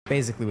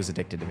Basically was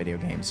addicted to video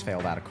games,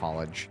 failed out of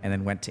college, and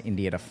then went to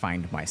India to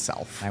find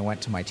myself. I went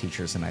to my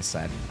teachers and I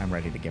said, I'm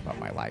ready to give up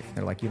my life.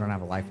 They're like, you don't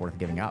have a life worth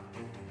giving up.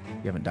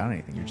 You haven't done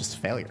anything. You're just a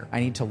failure. I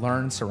need to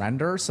learn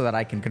surrender so that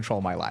I can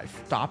control my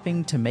life.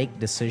 Stopping to make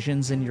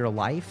decisions in your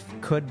life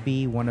could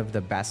be one of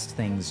the best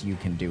things you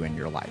can do in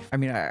your life. I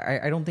mean,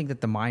 I don't think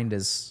that the mind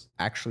is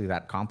actually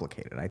that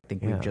complicated. I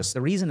think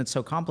the reason it's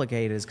so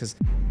complicated is because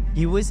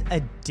he was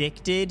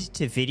addicted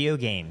to video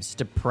games,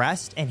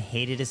 depressed, and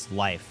hated his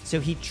life. So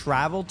he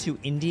traveled to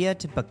India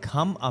to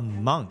become a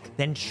monk,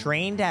 then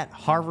trained at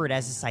Harvard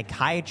as a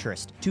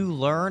psychiatrist to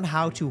learn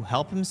how to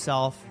help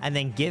himself and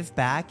then give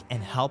back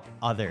and help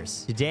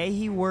others. Today,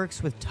 he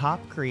works with top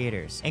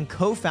creators and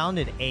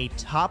co-founded a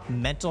top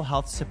mental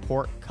health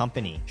support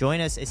company.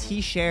 Join us as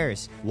he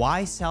shares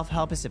why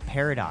self-help is a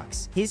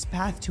paradox, his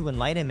path to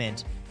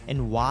enlightenment,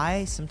 and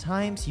why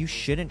sometimes you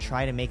shouldn't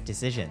try to make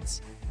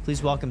decisions.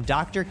 Please welcome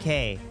Dr.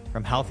 K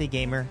from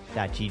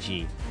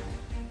HealthyGamerGG's.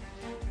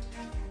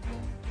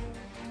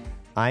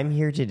 I'm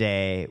here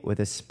today with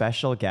a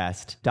special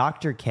guest,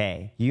 Dr.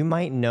 K. You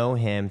might know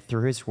him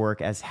through his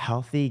work as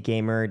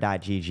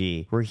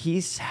HealthyGamerGG's, where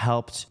he's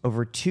helped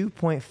over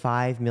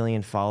 2.5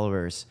 million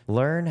followers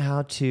learn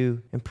how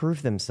to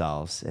improve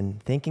themselves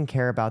and think and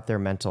care about their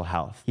mental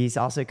health. He's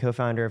also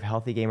co-founder of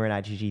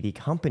HealthyGamerGG's, the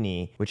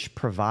company which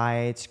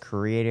provides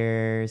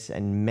creators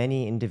and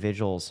many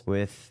individuals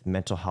with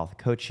mental health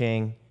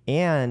coaching,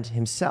 and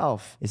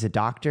himself is a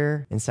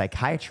doctor and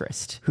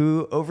psychiatrist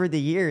who over the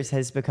years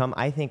has become,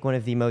 I think, one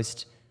of the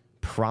most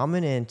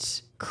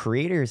prominent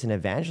creators and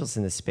evangelists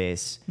in this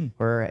space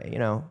where, you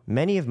know,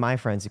 many of my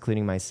friends,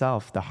 including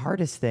myself, the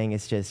hardest thing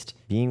is just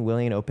being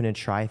willing and open to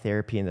try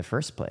therapy in the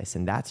first place.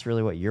 And that's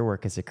really what your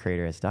work as a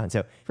creator has done.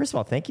 So first of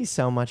all, thank you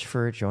so much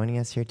for joining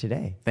us here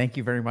today. Thank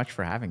you very much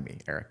for having me,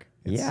 Eric.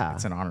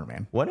 It's an honor,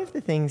 man. One of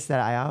the things that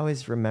I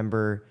always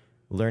remember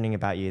learning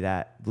about you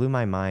that blew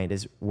my mind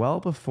is well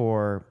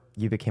before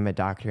you became a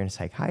doctor and a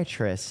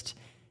psychiatrist,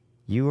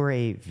 you were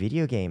a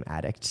video game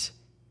addict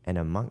and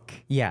a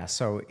monk. Yeah,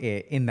 so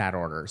in that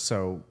order.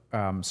 So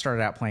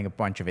started out playing a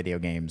bunch of video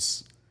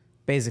games,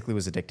 basically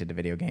was addicted to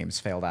video games,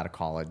 failed out of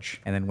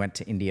college, and then went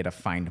to India to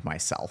find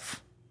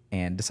myself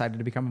and decided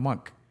to become a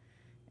monk.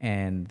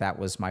 And that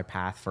was my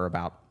path for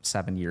about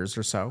 7 years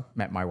or so.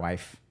 Met my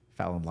wife,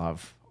 fell in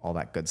love, all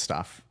that good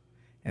stuff.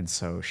 And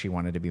so she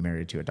wanted to be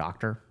married to a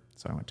doctor.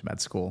 So I went to med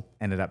school,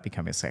 ended up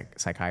becoming a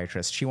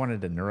psychiatrist. She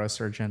wanted a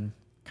neurosurgeon,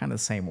 kind of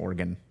the same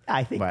organ.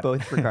 I think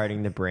both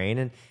regarding the brain.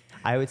 And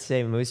I would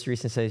say most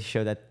recent studies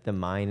show that the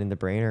mind and the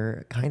brain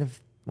are kind of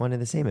one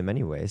and the same in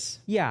many ways.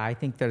 Yeah, I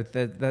think that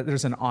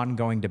there's an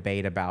ongoing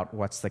debate about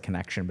what's the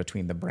connection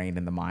between the brain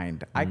and the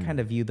mind. I kind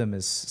of view them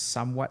as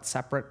somewhat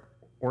separate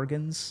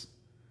organs.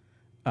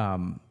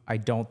 I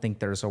don't think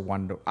there's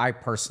I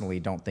personally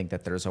don't think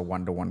that there's a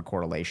one-to-one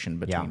correlation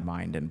between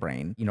mind and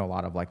brain. You know, a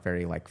lot of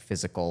very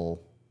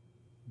physical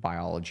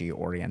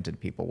biology-oriented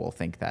people will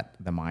think that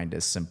the mind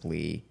is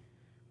simply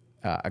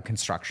a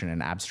construction,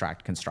 an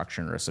abstract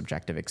construction or a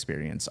subjective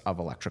experience of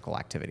electrical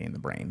activity in the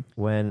brain.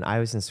 When I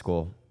was in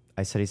school,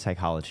 I studied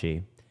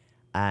psychology,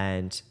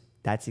 and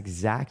that's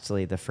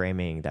exactly the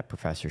framing that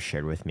professors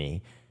shared with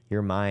me.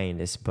 Your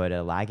mind is but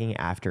a lagging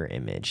after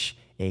image,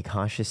 a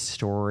conscious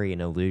story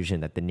and illusion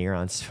that the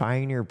neurons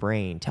firing your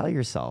brain tell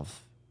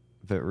yourself,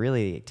 but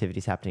really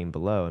activities happening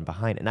below and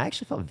behind. And I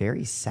actually felt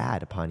very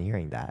sad upon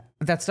hearing that.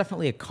 That's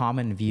definitely a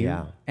common view.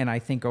 Yeah. And I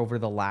think over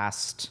the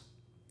last,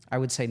 I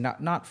would say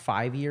not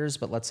 5 years,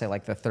 but let's say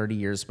the 30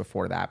 years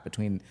before that,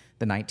 between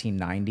the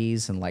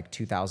 1990s and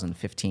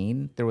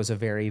 2015, there was a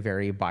very,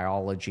 very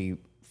biology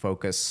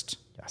focused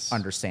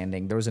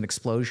understanding. There was an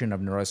explosion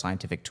of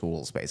neuroscientific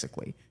tools,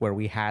 basically, where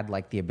we had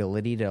the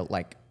ability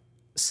to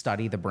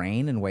study the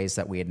brain in ways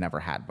that we had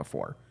never had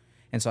before.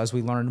 And so as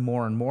we learned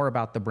more and more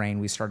about the brain,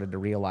 we started to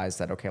realize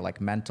that, okay,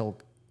 mental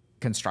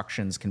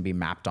constructions can be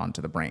mapped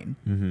onto the brain.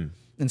 Mm-hmm.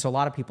 And so a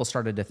lot of people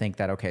started to think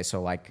that, okay,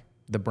 so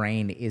the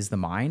brain is the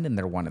mind and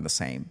they're one and the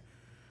same.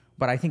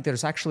 But I think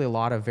there's actually a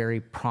lot of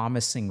very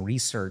promising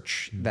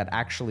research that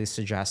actually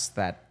suggests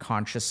that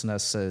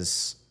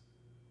consciousnesses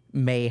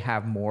may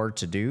have more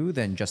to do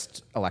than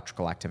just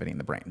electrical activity in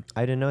the brain.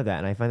 I didn't know that,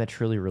 and I find that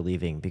truly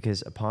relieving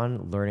because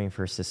upon learning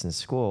first this in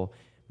school,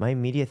 my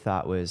immediate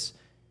thought was,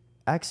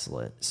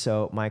 excellent.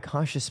 So my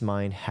conscious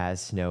mind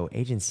has no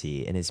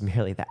agency and is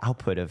merely the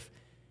output of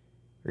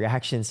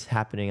reactions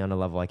happening on a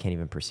level I can't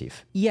even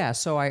perceive. Yeah,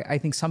 so I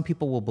think some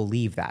people will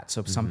believe that.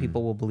 So some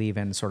people will believe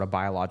in sort of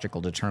biological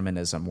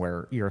determinism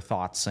where your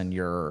thoughts and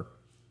your,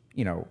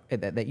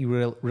 that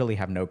you really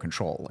have no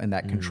control, and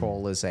that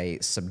control is a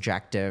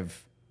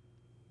subjective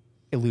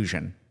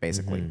illusion,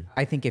 basically.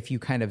 I think if you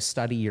kind of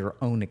study your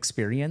own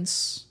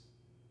experience,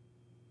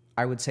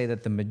 I would say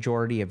that the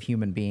majority of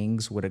human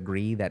beings would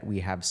agree that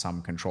we have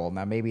some control.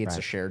 Now, maybe it's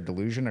a shared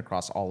delusion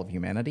across all of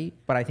humanity,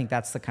 but I think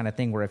that's the kind of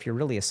thing where if you're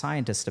really a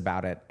scientist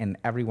about it and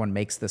everyone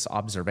makes this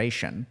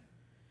observation,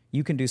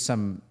 you can do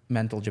some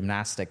mental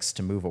gymnastics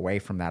to move away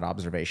from that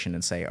observation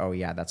and say, oh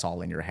yeah, that's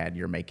all in your head,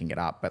 you're making it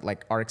up. But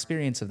our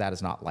experience of that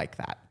is not like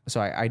that. So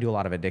I do a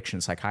lot of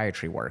addiction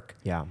psychiatry work.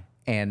 Yeah.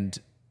 and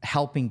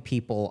helping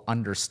people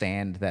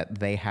understand that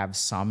they have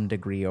some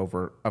degree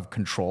of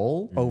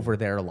control over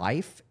their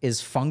life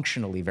is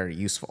functionally very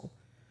useful.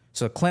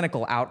 So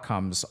clinical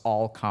outcomes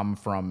all come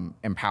from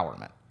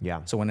empowerment.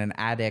 Yeah. So when an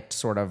addict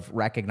sort of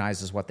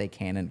recognizes what they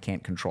can and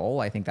can't control,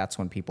 I think that's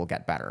when people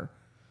get better.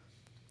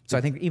 So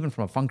I think even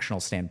from a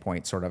functional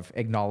standpoint, sort of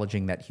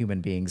acknowledging that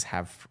human beings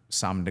have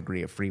some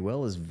degree of free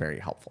will is very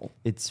helpful.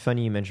 It's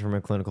funny you mentioned from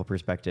a clinical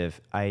perspective.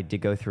 I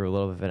did go through a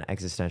little bit of an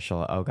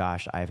existential, oh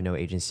gosh, I have no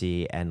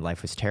agency and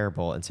life was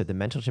terrible. And so the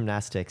mental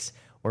gymnastics,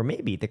 or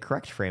maybe the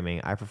correct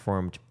framing I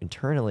performed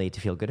internally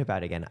to feel good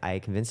about it again, I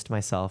convinced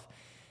myself,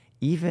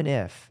 even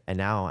if, and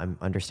now I'm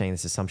understanding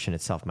this assumption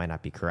itself might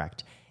not be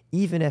correct,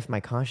 even if my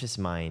conscious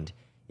mind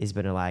is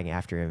but a lagging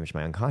after image,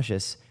 my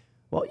unconscious,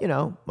 well, you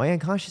know, my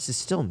unconscious is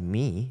still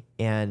me,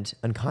 and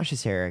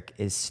unconscious Eric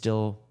is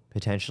still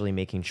potentially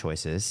making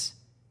choices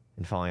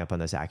and following up on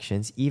those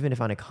actions, even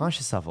if on a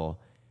conscious level,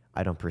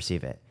 I don't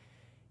perceive it.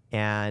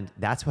 And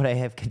that's what I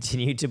have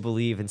continued to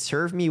believe and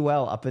served me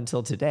well up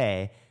until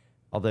today,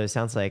 although it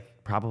sounds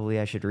like probably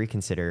I should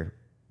reconsider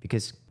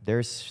because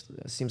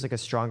seems like a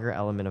stronger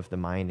element of the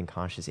mind and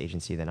conscious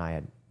agency than I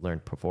had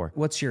learned before.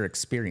 What's your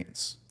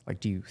experience? Like,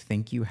 do you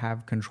think you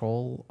have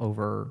control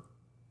over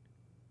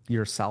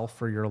yourself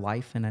or your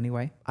life in any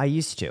way? I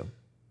used to.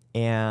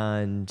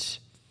 And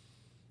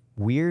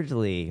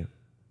weirdly,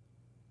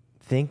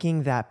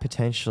 thinking that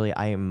potentially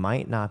I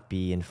might not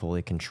be in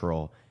fully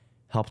control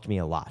helped me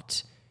a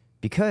lot.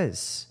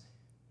 Because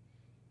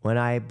when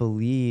I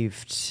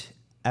believed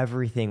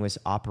everything was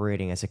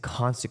operating as a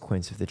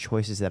consequence of the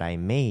choices that I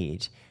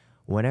made,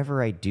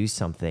 whenever I do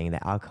something,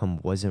 the outcome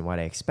wasn't what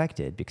I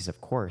expected, because of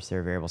course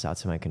there are variables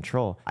outside my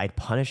control, I'd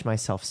punish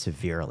myself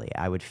severely.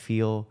 I would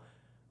feel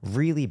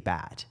really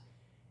bad.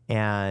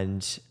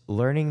 And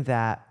learning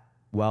that,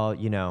 well,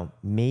 you know,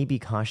 maybe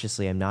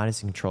consciously I'm not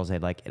as in control as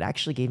I'd like, it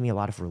actually gave me a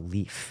lot of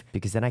relief,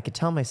 because then I could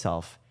tell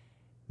myself,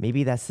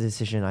 maybe that's the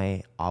decision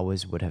I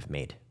always would have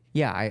made.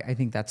 Yeah, I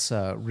think that's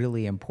a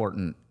really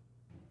important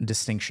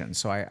distinction.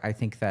 So I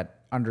think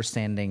that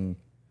understanding,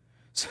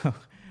 so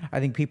I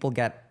think people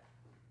get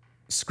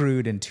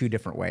screwed in two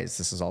different ways.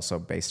 This is also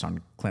based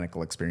on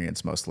clinical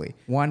experience mostly.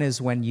 One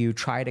is when you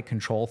try to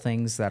control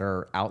things that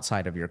are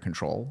outside of your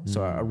control.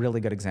 So a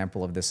really good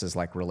example of this is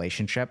like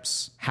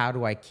relationships. How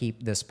do I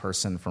keep this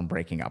person from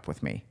breaking up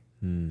with me?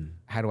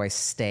 How do I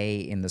stay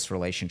in this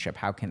relationship?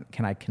 How can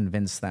I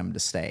convince them to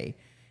stay?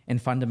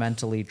 And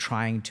fundamentally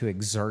trying to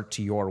exert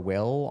your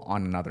will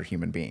on another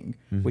human being,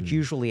 which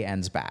usually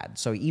ends bad.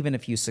 So even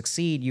if you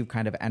succeed, you've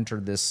kind of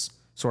entered this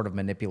sort of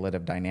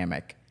manipulative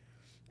dynamic.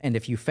 And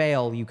if you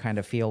fail, you kind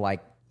of feel like,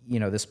 you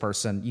know, this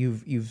person,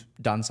 you've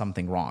done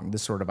something wrong.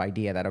 This sort of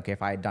idea that, okay,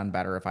 if I had done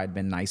better, if I'd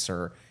been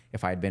nicer,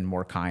 if I'd been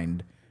more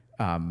kind,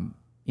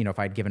 you know, if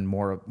I'd given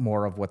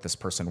more of what this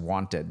person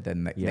wanted,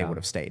 then they would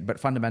have stayed. But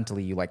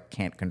fundamentally, you like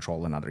can't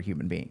control another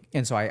human being.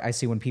 And so I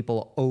see when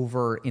people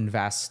over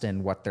invest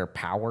in what their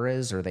power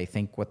is, or they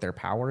think what their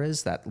power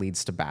is, that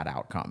leads to bad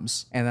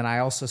outcomes. And then I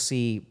also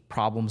see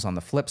problems on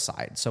the flip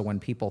side. So when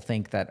people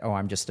think that, oh,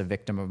 I'm just a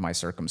victim of my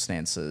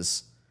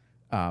circumstances,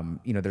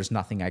 you know, there's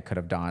nothing I could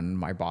have done.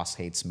 My boss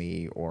hates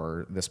me,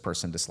 or this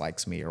person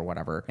dislikes me, or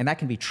whatever. And that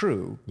can be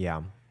true.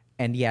 Yeah.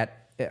 And yet,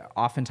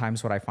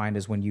 oftentimes what I find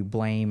is when you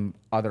blame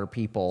other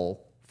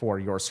people for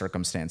your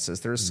circumstances,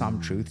 there's some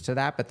truth to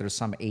that, but there's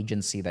some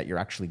agency that you're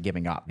actually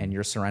giving up, and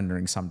you're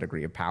surrendering some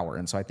degree of power.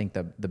 And so I think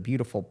the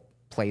beautiful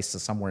place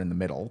is somewhere in the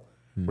middle,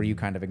 where you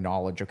kind of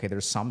acknowledge, okay,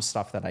 there's some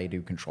stuff that I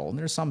do control, and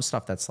there's some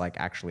stuff that's like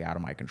actually out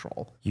of my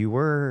control. You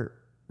were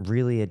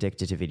really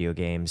addicted to video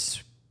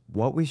games.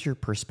 What was your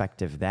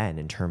perspective then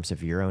in terms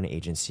of your own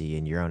agency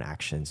and your own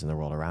actions in the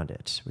world around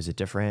it? Was it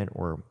different,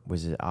 or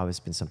was it always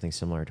been something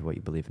similar to what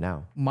you believe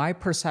now? My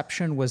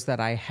perception was that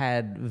I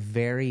had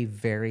very,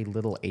 very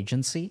little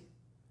agency,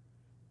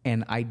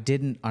 and I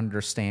didn't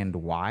understand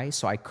why.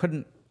 So I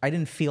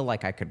didn't feel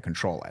like I could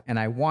control it, and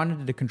I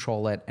wanted to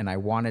control it, and I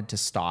wanted to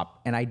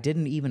stop, and I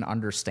didn't even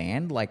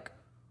understand like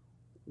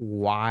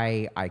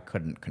why I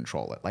couldn't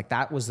control it. Like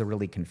that was the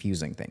really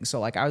confusing thing. So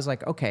like I was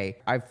like, okay,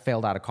 I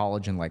failed out of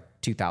college in like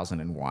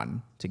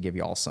 2001, to give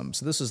you all some.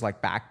 So this was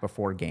like back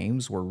before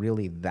games were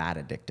really that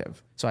addictive.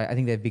 So I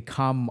think they've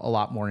become a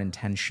lot more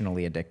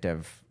intentionally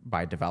addictive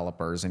by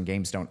developers, and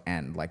games don't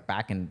end. Like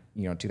back in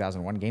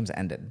 2001, games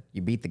ended.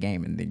 You beat the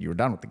game and then you were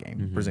done with the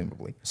game,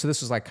 presumably. So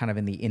this was like kind of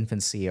in the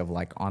infancy of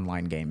like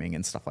online gaming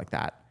and stuff like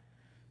that.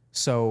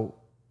 So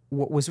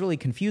what was really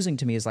confusing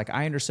to me is like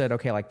I understood,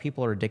 okay, like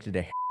people are addicted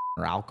to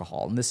or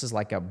alcohol, and this is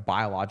like a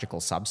biological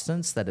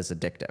substance that is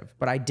addictive.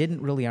 But I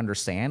didn't really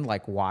understand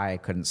like why I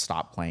couldn't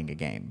stop playing a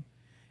game.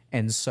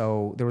 And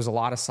so there was a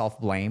lot of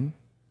self-blame,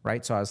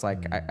 right? So I was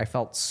like, I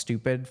felt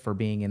stupid for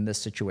being in this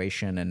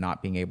situation and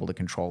not being able to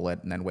control it,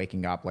 and then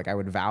waking up. Like I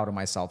would vow to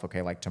myself,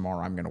 okay, like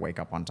tomorrow I'm going to wake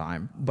up on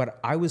time. But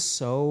I was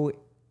so,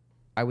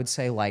 I would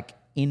say like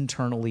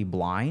internally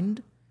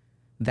blind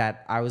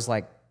that I was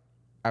like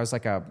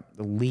a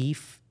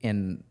leaf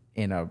in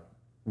a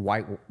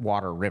white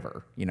water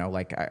river,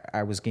 like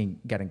I was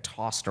getting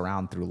tossed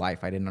around through life.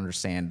 I didn't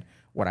understand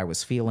what I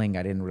was feeling.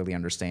 I didn't really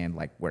understand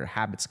like where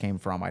habits came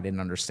from. I didn't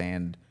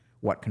understand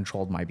what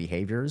controlled my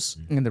behaviors.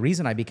 And the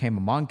reason I became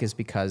a monk is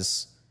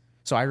because,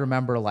 so I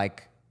remember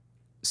like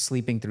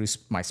sleeping through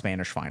my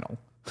Spanish final.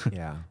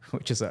 Yeah.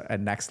 Which is a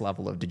next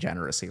level of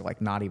degeneracy,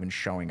 like not even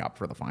showing up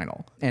for the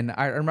final. And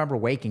I remember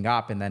waking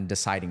up and then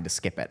deciding to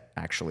skip it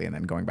actually, and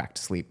then going back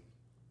to sleep.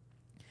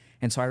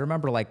 And so I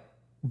remember like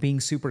being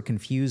super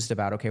confused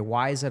about, okay,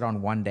 why is it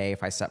on one day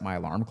if I set my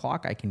alarm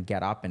clock, I can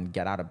get up and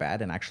get out of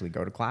bed and actually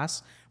go to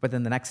class, but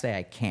then the next day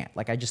I can't?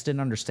 Like I just didn't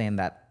understand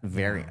that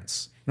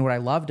variance. And what I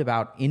loved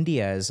about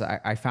India is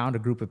I found a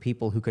group of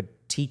people who could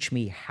teach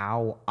me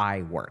how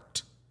I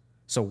worked.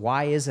 So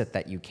why is it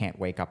that you can't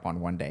wake up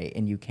on one day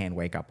and you can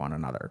wake up on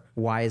another?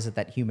 Why is it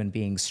that human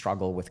beings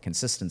struggle with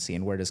consistency?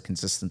 And where does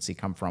consistency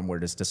come from? Where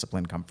does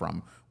discipline come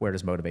from? Where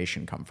does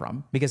motivation come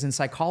from? Because in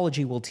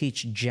psychology, we'll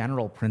teach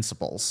general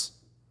principles,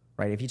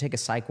 right? If you take a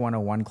Psych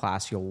 101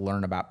 class, you'll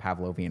learn about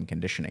Pavlovian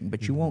conditioning,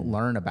 but you won't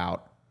learn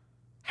about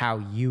how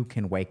you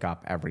can wake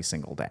up every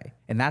single day.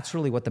 And that's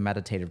really what the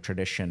meditative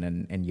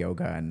tradition and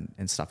yoga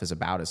and stuff is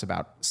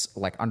about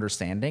like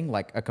understanding,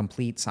 like a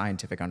complete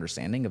scientific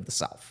understanding of the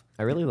self.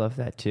 I really love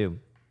that too,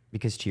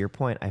 because to your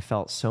point, I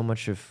felt so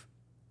much of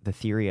the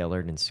theory I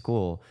learned in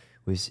school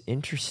was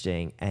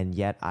interesting, and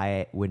yet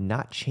I would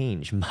not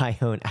change my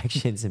own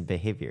actions and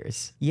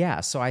behaviors. Yeah,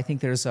 so I think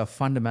there's a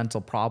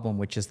fundamental problem,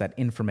 which is that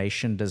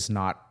information does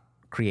not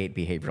create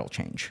behavioral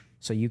change.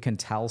 So you can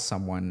tell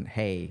someone,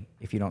 hey,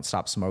 if you don't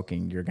stop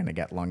smoking, you're going to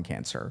get lung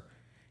cancer.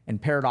 And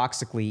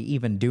paradoxically,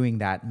 even doing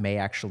that may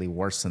actually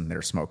worsen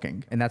their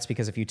smoking. And that's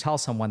because if you tell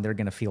someone they're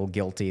going to feel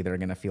guilty, they're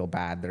going to feel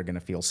bad, they're going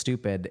to feel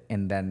stupid,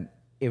 and then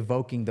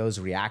evoking those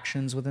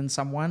reactions within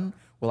someone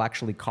will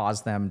actually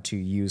cause them to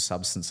use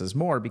substances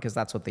more, because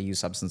that's what they use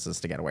substances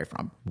to get away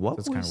from. What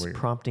was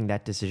prompting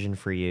that decision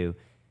for you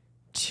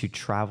to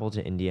travel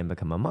to India and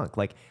become a monk?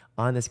 Like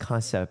on this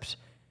concept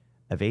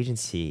of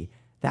agency,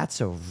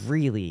 that's a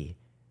really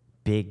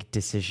big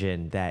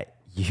decision that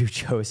you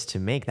chose to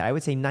make. That I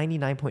would say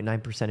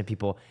 99.9% of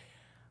people,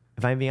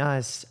 if I'm being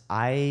honest,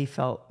 I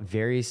felt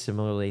very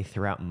similarly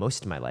throughout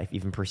most of my life,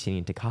 even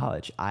proceeding to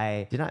college.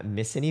 I did not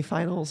miss any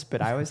finals,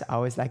 but I was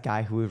always that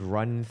guy who would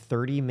run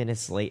 30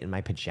 minutes late in my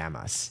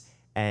pajamas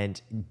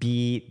and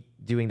be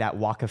doing that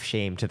walk of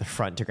shame to the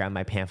front to grab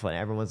my pamphlet.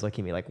 And everyone's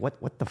looking at me like, what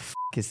the f***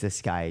 is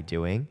this guy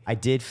doing? I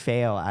did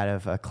fail out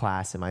of a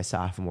class in my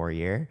sophomore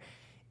year.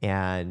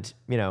 And,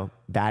 you know,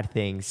 bad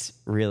things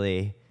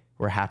really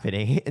were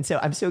happening. And so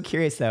I'm so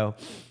curious though,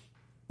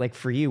 like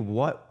for you,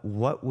 what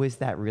was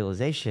that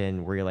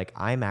realization where you're like,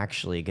 I'm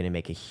actually going to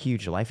make a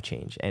huge life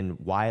change, and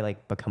why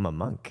like become a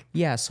monk?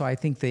 Yeah. So I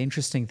think the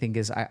interesting thing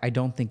is I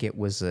don't think it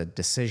was a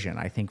decision.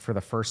 I think for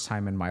the first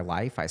time in my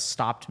life, I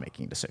stopped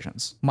making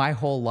decisions. My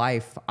whole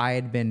life, I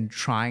had been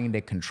trying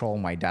to control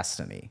my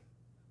destiny.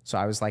 So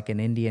I was like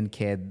an Indian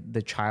kid,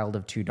 the child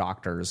of two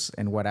doctors,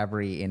 and what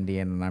every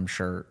Indian, and I'm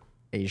sure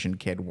Asian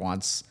kid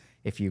wants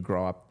if you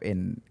grow up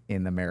in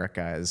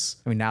America is,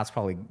 I mean, now it's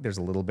probably, there's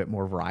a little bit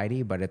more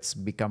variety, but it's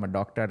become a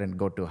doctor and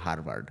go to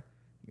Harvard.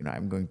 You know,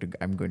 I'm going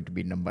to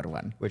be number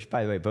one. Which,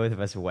 by the way, both of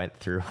us went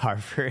through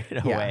Harvard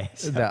in a way.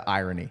 So. The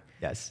irony.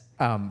 Yes.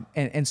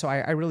 And so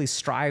I really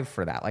strive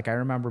for that. Like I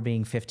remember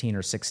being 15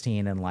 or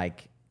 16 and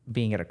like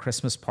being at a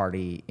Christmas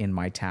party in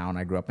my town.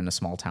 I grew up in a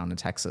small town in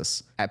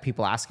Texas. At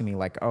people asking me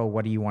like, oh,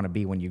 what do you want to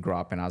be when you grow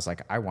up? And I was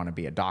like, I want to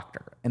be a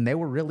doctor. And they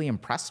were really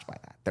impressed by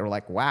that. They were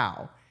like,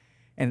 wow.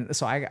 And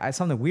so I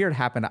something weird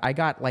happened. I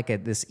got like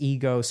this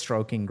ego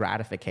stroking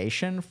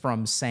gratification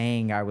from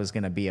saying I was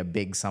going to be a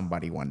big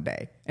somebody one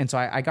day. And so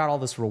I got all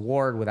this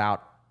reward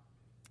without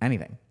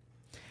anything.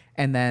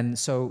 And then,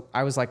 so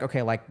I was like,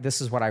 okay, like this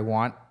is what I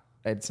want.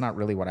 It's not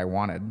really what I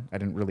wanted. I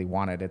didn't really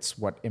want it. It's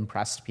what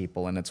impressed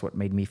people and it's what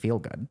made me feel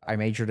good. I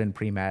majored in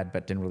pre-med,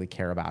 but didn't really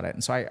care about it.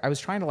 And so I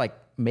was trying to like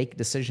make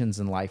decisions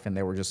in life and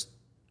they were just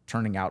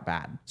turning out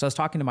bad. So I was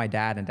talking to my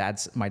dad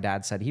and my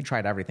dad said he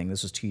tried everything.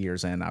 This was 2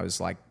 years in. I was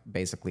like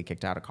basically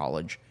kicked out of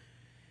college.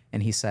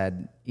 And he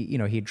said, you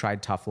know, he'd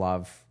tried tough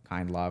love,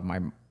 kind love. My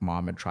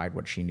mom had tried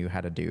what she knew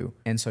how to do.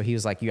 And so he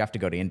was like, you have to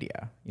go to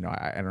India. You know,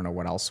 I don't know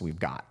what else we've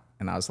got.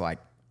 And I was like,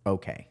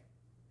 okay.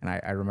 And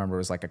I remember it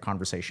was like a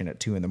conversation at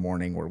 2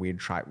 a.m. where we'd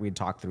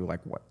talk through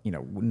like what, you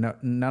know,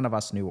 none of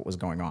us knew what was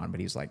going on, but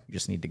he's like, you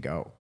just need to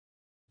go.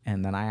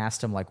 And then I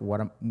asked him like,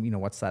 what am I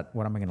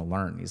going to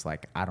learn? He's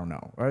like, I don't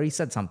know. Or he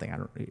said something.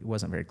 It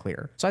wasn't very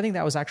clear. So I think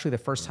that was actually the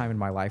first time in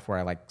my life where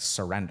I like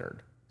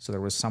surrendered. So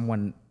there was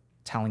someone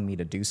telling me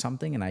to do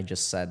something and I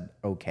just said,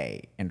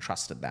 okay, and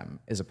trusted them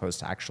as opposed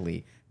to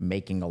actually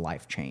making a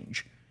life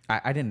change.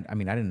 I didn't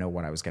know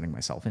what I was getting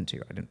myself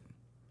into. I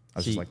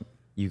was just like,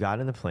 you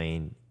got in the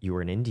plane, you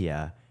were in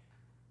India.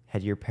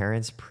 Had your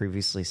parents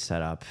previously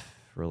set up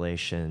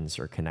relations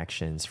or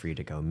connections for you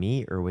to go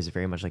meet, or was it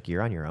very much like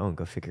you're on your own,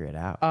 go figure it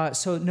out?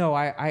 So no,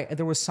 I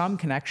there was some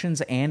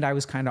connections and I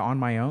was kind of on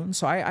my own.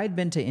 So I'd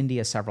been to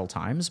India several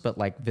times, but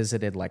like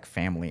visited like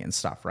family and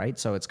stuff, right?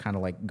 So it's kind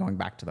of like going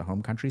back to the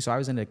home country. So I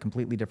was in a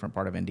completely different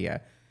part of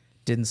India,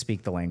 didn't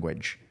speak the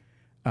language.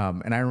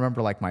 And I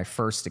remember like my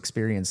first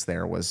experience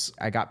there was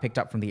I got picked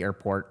up from the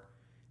airport.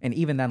 And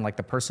even then, like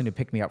the person who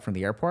picked me up from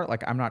the airport,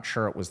 like I'm not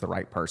sure it was the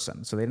right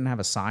person. So they didn't have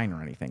a sign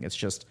or anything. It's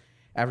just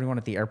everyone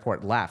at the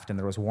airport left, and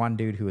there was one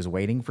dude who was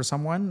waiting for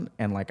someone,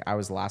 and like I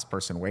was the last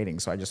person waiting.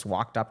 So I just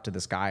walked up to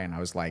this guy and I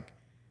was like,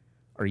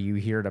 "Are you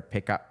here to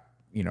pick up?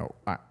 You know,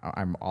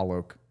 I'm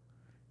Alok."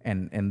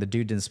 And the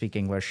dude didn't speak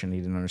English and he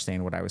didn't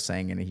understand what I was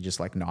saying, and he just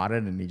like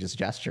nodded and he just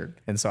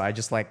gestured. And so I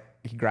just like,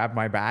 he grabbed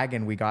my bag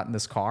and we got in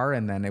this car,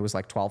 and then it was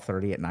like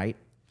 12:30 at night.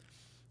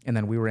 And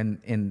then we were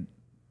in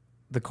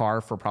the car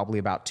for probably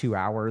about 2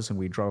 hours, and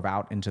we drove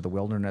out into the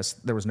wilderness.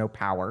 There was no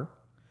power,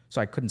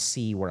 so I couldn't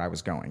see where I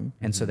was going.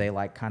 And so they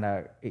like kind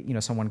of, you know,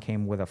 someone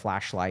came with a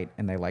flashlight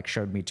and they like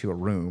showed me to a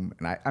room,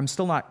 and I'm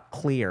still not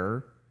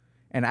clear.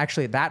 And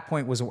actually at that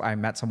point was I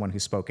met someone who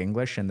spoke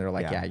English, and they're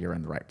like, yeah, you're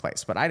in the right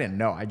place. But I didn't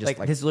know. I just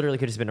like this literally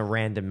could have been a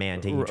random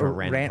man taking you to a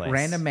random place.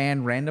 Random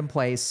man, randandom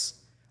place.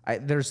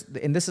 And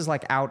this is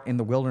like out in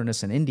the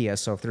wilderness in India.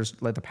 So if there's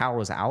like the power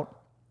was out,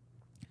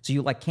 so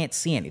you like can't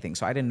see anything.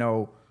 So I didn't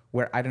know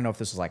if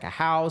this was like a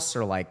house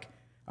or like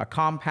a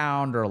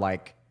compound or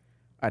like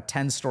a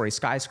 10-story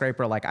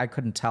skyscraper. Like I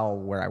couldn't tell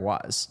where I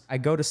was. I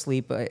go to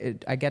sleep.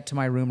 I get to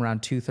my room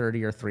around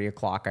 2:30 or 3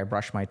 o'clock. I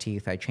brush my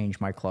teeth. I change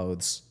my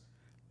clothes.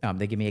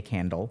 They give me a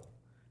candle,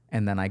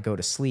 and then I go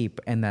to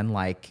sleep, and then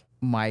like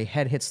my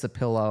head hits the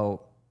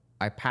pillow,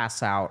 I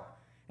pass out,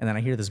 and then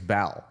I hear this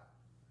bell,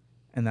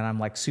 and then I'm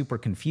like super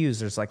confused.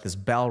 There's like this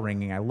bell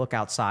ringing. I look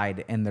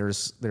outside, and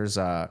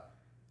the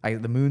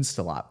moon's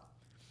still up,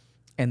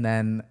 and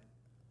then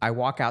I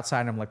walk outside,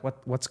 and I'm like,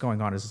 what's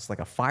going on? Is this like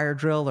a fire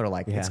drill, or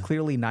like it's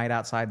clearly night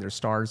outside? There's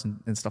stars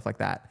and stuff like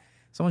that.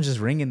 Someone's just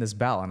ringing this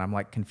bell, and I'm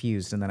like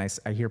confused. And then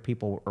I hear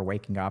people are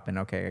waking up, and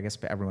okay, I guess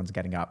everyone's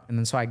getting up. And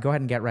then so I go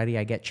ahead and get ready.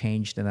 I get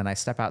changed, and then I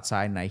step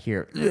outside, and I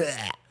hear,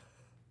 and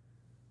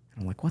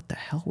I'm like, what the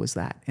hell was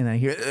that? And then I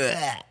hear,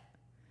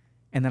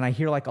 and then I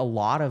hear like a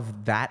lot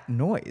of that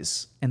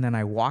noise. And then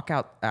I walk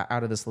out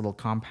of this little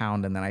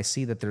compound, and then I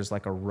see that there's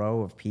like a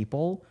row of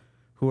people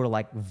who are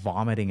like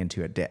vomiting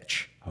into a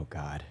ditch. Oh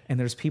God. And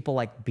there's people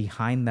like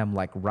behind them,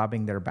 like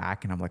rubbing their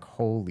back, and I'm like,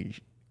 holy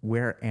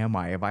where am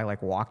I? Have I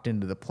like walked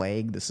into the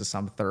plague? This is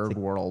some third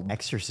world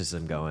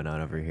exorcism going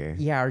on over here.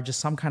 Yeah, or just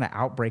some kind of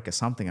outbreak of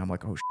something. I'm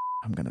like, oh,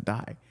 I'm going to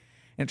die.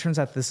 And it turns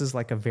out this is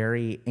like a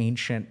very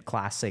ancient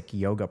classic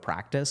yoga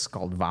practice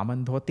called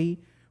Vamandhoti,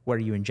 where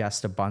you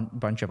ingest a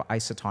bunch of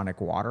isotonic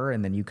water,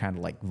 and then you kind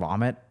of like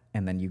vomit,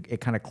 and then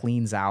it kind of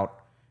cleans out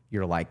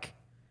your like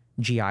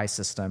GI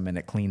system, and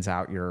it cleans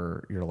out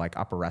your like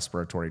upper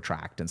respiratory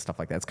tract and stuff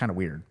like that. It's kind of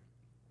weird.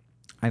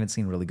 I haven't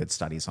seen really good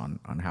studies on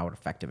how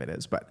effective it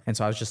is, and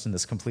so I was just in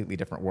this completely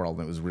different world,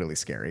 and it was really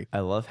scary. I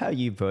love how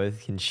you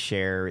both can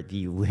share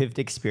the lived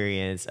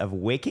experience of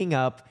waking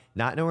up,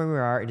 not knowing where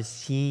we are, and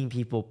just seeing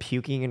people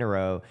puking in a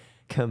row,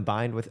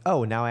 combined with,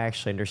 oh, now I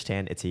actually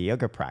understand it's a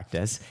yoga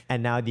practice,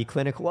 and now the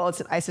clinical, well, it's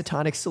an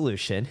isotonic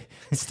solution.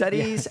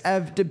 Studies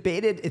have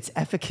debated its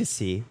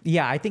efficacy.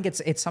 Yeah, I think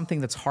it's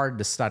something that's hard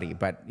to study,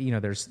 but you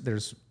know,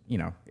 there's you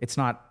know, it's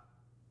not.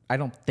 I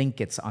don't think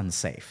it's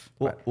unsafe.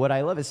 Well, what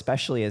I love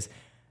especially is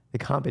the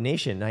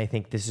combination, and I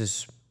think this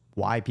is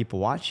why people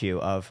watch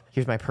you, of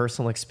here's my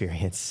personal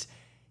experience,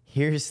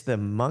 here's the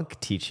monk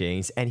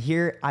teachings, and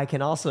here I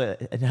can also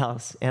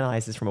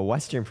analyze this from a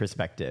Western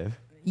perspective.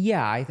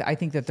 Yeah, I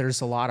think that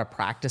there's a lot of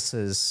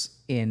practices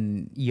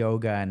in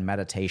yoga and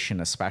meditation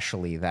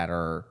especially that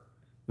are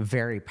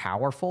very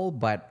powerful,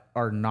 but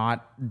are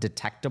not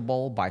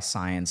detectable by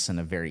science in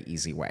a very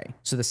easy way.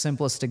 So the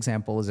simplest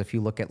example is if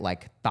you look at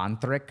like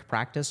tantric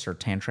practice or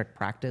tantric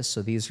practice.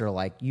 So these are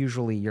like,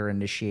 usually you're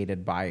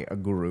initiated by a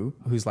guru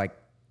who's like,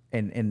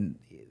 and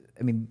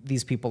I mean,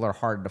 these people are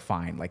hard to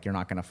find. Like you're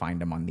not going to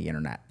find them on the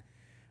internet.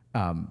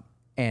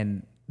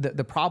 And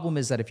the problem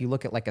is that if you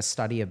look at like a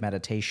study of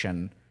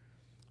meditation,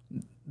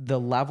 the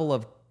level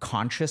of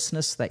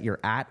consciousness that you're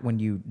at when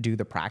you do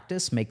the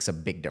practice makes a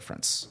big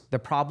difference. The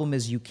problem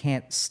is you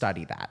can't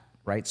study that,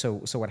 right?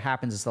 So what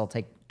happens is they'll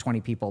take 20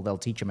 people, they'll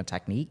teach them a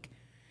technique.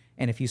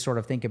 And if you sort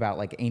of think about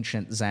like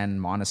ancient Zen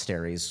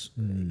monasteries,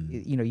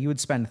 you know, you would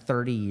spend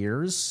 30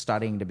 years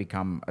studying to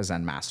become a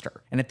Zen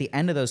master. And at the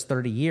end of those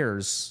 30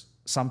 years,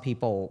 some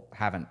people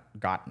haven't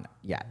gotten it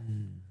yet.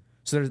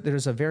 So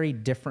there's a very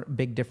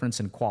big difference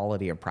in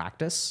quality of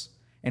practice.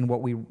 And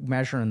what we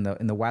measure in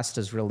the West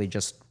is really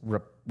just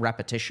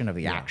repetition of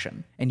the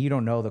action. And you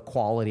don't know the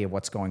quality of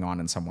what's going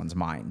on in someone's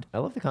mind. I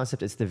love the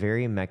concept. It's the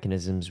very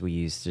mechanisms we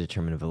use to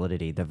determine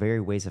validity. The very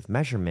ways of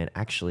measurement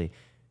actually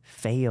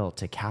fail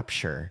to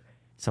capture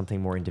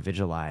something more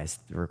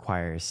individualized that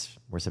requires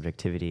more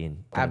subjectivity.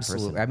 And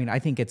absolutely. I mean, I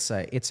think it's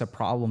a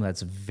problem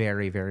that's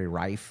very, very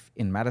rife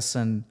in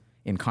medicine,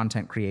 in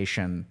content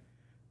creation.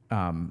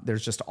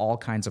 There's just all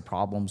kinds of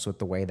problems with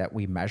the way that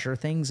we measure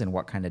things and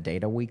what kind of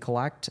data we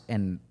collect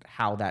and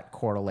how that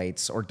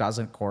correlates or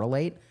doesn't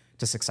correlate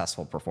to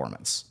successful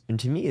performance. And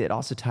to me, it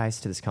also ties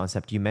to this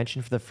concept. You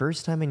mentioned for the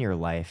first time in your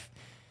life,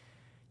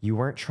 you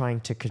weren't trying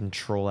to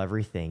control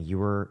everything. You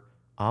were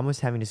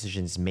almost having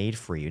decisions made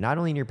for you. Not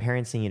only your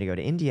parents saying you to go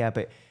to India,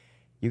 but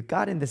you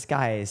got in this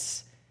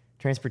guy's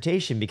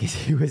transportation because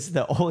he was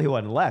the only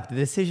one left. The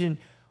decision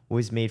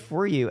was made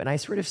for you. And I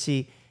sort of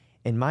see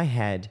in my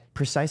head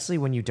precisely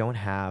when you don't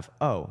have,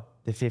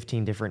 the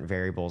 15 different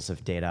variables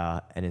of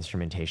data and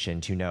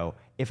instrumentation to know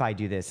if I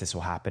do this, this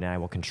will happen and I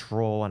will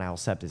control and I will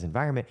set this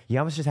environment. You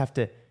almost just have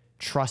to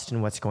trust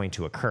in what's going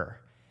to occur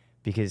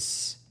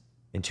because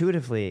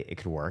intuitively it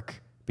could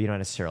work, but you don't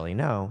necessarily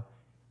know.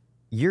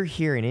 You're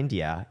here in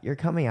India, you're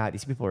coming out,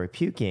 these people are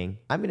puking.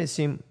 I'm going to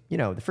assume,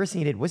 the first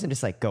thing you did wasn't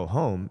just like go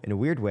home in a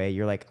weird way.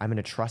 You're like, I'm going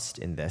to trust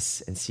in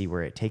this and see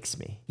where it takes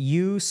me.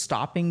 You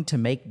stopping to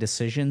make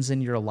decisions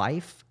in your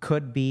life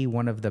could be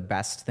one of the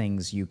best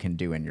things you can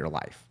do in your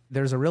life.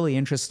 There's a really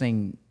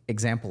interesting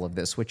example of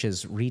this, which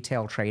is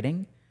retail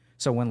trading.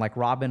 So when like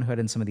Robinhood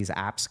and some of these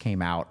apps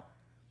came out,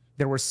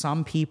 there were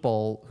some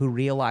people who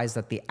realized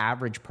that the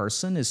average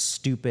person is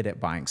stupid at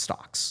buying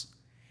stocks.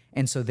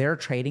 And so their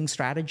trading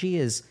strategy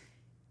is,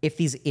 if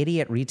these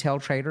idiot retail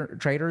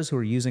traders who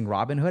are using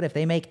Robinhood, if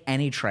they make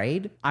any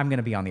trade, I'm going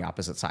to be on the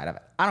opposite side of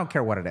it. I don't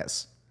care what it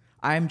is.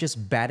 I'm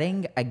just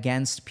betting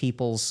against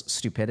people's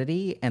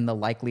stupidity and the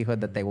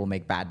likelihood that they will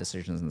make bad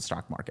decisions in the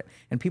stock market.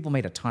 And people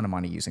made a ton of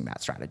money using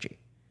that strategy.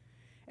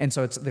 And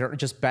so they're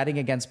just betting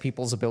against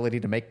people's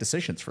ability to make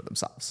decisions for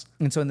themselves.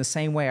 And so in the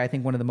same way, I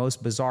think one of the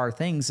most bizarre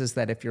things is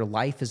that if your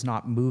life is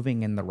not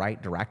moving in the right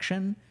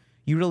direction,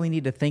 you really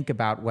need to think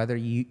about whether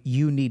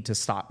you need to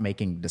stop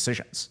making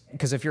decisions.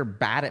 Because if you're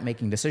bad at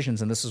making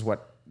decisions, and this is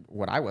what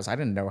I was, I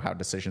didn't know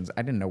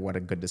what a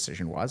good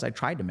decision was. I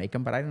tried to make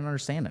them, but I didn't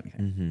understand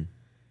anything. Mm-hmm.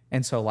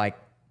 And so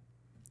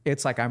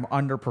it's like I'm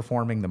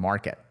underperforming the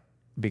market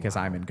because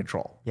I'm in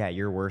control. Yeah,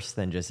 you're worse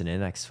than just an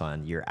index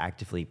fund. You're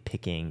actively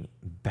picking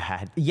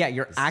bad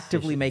you're decisions.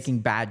 Actively making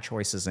bad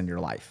choices in your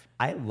life.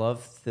 I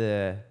love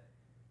the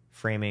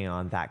framing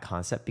on that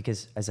concept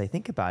because as I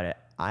think about it,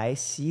 I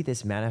see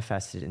this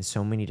manifested in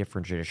so many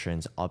different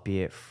traditions,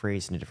 albeit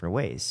phrased in different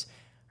ways,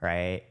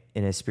 right?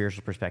 In a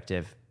spiritual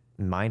perspective,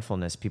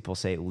 mindfulness, people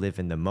say live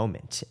in the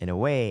moment in a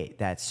way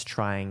that's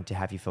trying to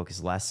have you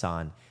focus less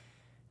on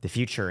the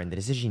future and the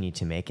decision you need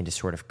to make and just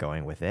sort of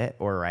going with it.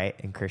 Or, right,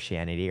 in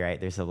Christianity, right,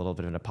 there's a little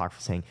bit of an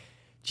apocryphal saying,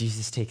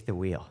 Jesus, take the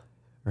wheel,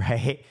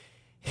 right?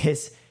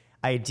 His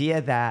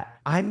idea that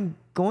I'm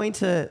going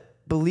to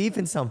believe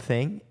in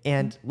something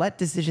and let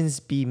decisions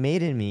be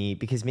made in me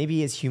because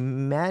maybe as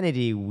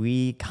humanity,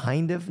 we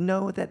kind of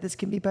know that this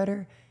can be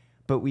better,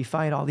 but we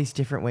find all these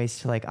different ways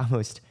to like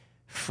almost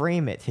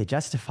frame it, to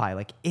justify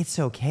like, it's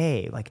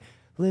okay. Like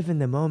live in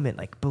the moment,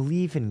 like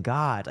believe in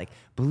God, like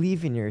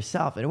believe in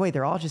yourself. In a way,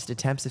 they're all just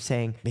attempts of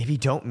saying, maybe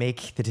don't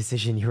make the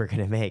decision you were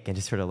going to make and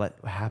just sort of let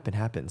what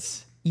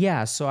happens.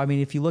 Yeah. So, I mean,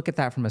 if you look at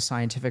that from a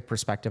scientific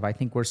perspective, I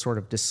think we're sort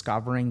of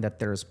discovering that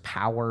there's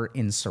power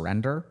in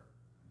surrender.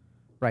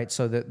 Right.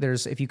 So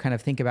if you kind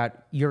of think about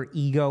your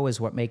ego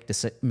is what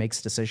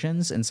makes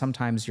decisions. And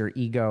sometimes your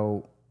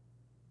ego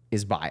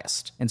is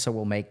biased. And so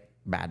will make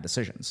bad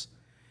decisions.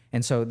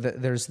 And so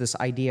there's this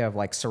idea of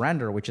like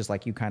surrender, which is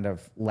like you kind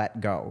of let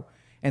go.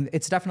 And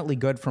it's definitely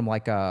good from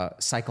like a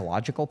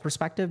psychological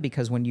perspective,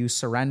 because when you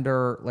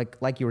surrender,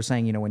 like you were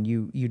saying, when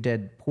you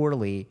did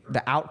poorly,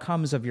 the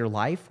outcomes of your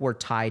life were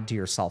tied to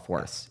your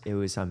self-worth. Yes, it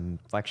was a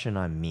reflection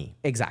on me.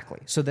 Exactly.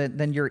 So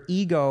then your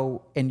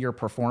ego and your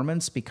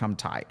performance become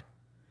tied.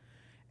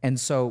 And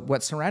so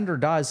what surrender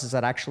does is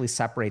that actually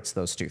separates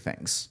those two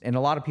things. And a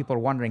lot of people are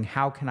wondering,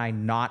 how can I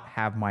not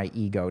have my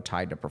ego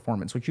tied to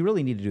performance? What you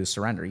really need to do is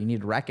surrender. You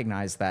need to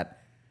recognize that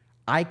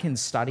I can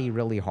study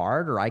really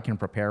hard or I can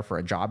prepare for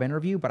a job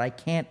interview, but I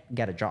can't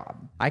get a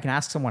job. I can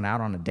ask someone out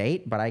on a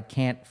date, but I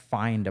can't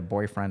find a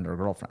boyfriend or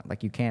girlfriend.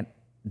 Like you can't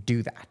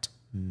do that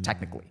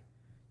technically.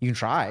 You can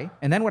try.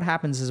 And then what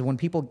happens is when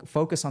people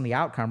focus on the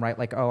outcome, right?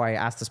 Like, oh, I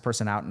asked this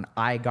person out and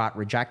I got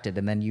rejected,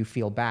 and then you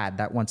feel bad.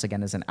 That once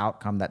again is an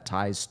outcome that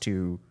ties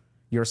to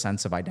your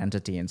sense of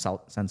identity and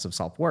sense of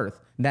self-worth.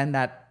 Then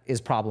that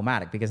is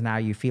problematic because now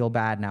you feel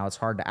bad. Now it's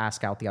hard to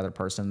ask out the other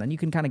person. Then you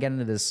can kind of get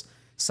into this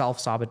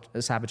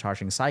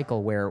self-sabotaging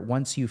cycle where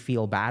once you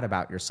feel bad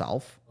about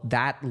yourself,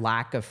 that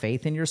lack of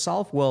faith in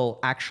yourself will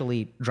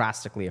actually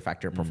drastically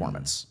affect your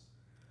performance.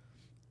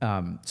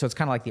 So it's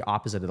kind of like the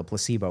opposite of the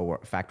placebo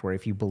effect, where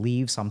if you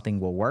believe something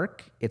will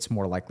work, it's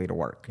more likely to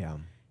work. Yeah.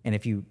 And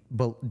if you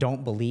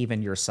don't believe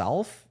in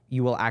yourself,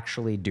 you will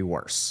actually do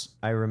worse.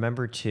 I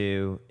remember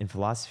too, in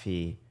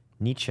philosophy,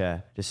 Nietzsche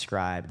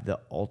described the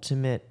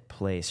ultimate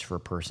place for a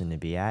person to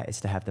be at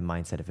is to have the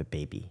mindset of a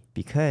baby,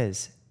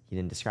 because he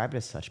didn't describe it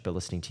as such, but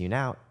listening to you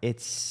now,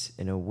 it's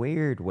in a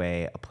weird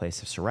way a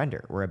place of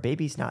surrender, where a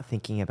baby's not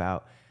thinking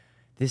about,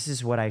 this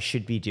is what I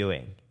should be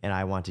doing and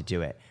I want to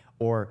do it,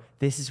 or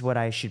this is what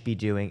I should be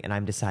doing and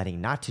I'm deciding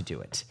not to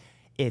do it.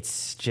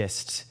 It's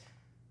just,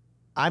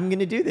 I'm going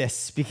to do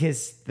this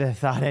because the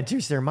thought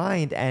enters their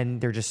mind and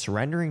they're just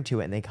surrendering to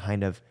it and they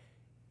kind of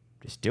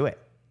just do it.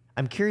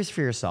 I'm curious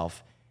for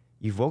yourself.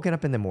 You've woken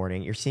up in the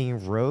morning, you're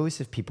seeing rows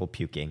of people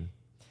puking.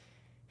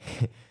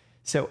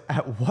 So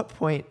at what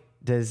point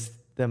does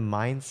the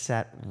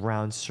mindset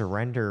around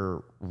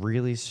surrender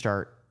really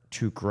start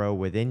to grow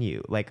within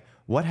you. Like,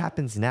 what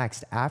happens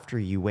next after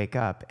you wake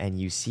up and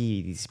you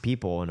see these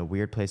people in a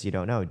weird place you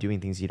don't know, doing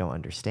things you don't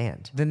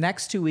understand? The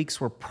next 2 weeks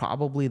were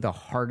probably the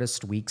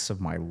hardest weeks of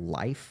my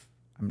life.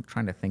 I'm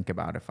trying to think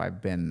about if I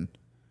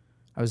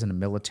was in a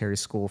military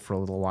school for a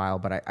little while,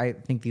 but I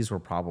think these were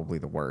probably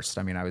the worst.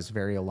 I mean, I was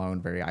very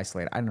alone, very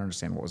isolated. I didn't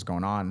understand what was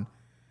going on.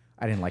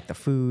 I didn't like the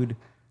food.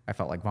 I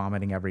felt like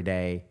vomiting every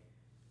day.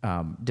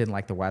 Didn't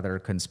like the weather,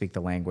 couldn't speak the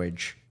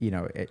language.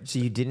 So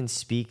you didn't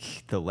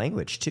speak the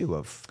language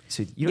too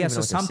so you don't even know so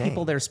what some they're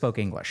people saying. there spoke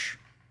English,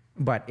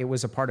 but it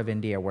was a part of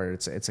India where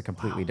it's a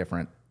completely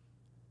different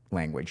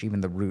language. Even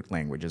the root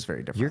language is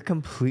very different. You're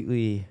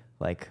completely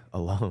like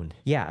alone.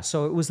 Yeah,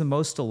 so it was the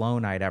most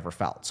alone I'd ever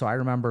felt. So I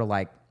remember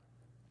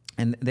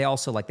and they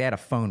also they had a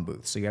phone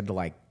booth, so you had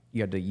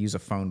to use a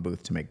phone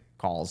booth to make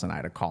calls, and I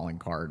had a calling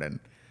card, and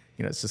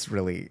it's just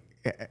really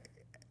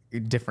a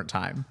different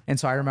time. And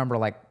so I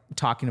remember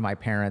talking to my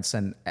parents,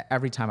 and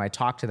every time I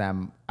talked to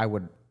them, I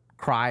would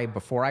cry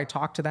before I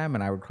talked to them,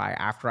 and I would cry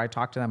after I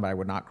talked to them, but I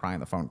would not cry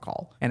on the phone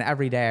call. And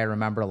every day I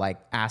remember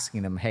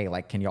asking them, hey,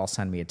 can y'all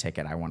send me a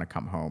ticket? I want to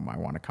come home. I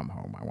want to come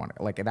home.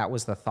 That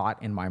was the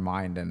thought in my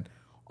mind. And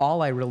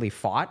all I really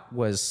fought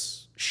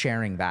was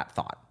sharing that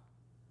thought,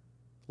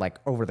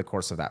 over the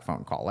course of that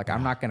phone call.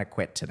 I'm not going to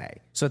quit today.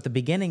 So at the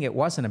beginning, it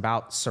wasn't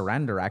about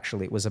surrender.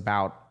 Actually, it was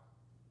about,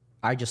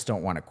 I just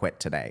don't want to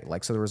quit today.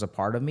 So there was a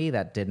part of me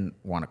that didn't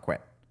want to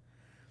quit.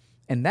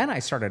 And then I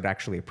started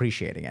actually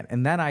appreciating it.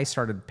 And then I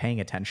started paying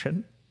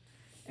attention.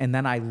 And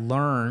then I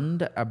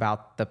learned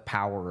about the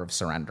power of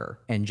surrender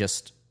and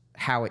just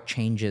how it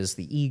changes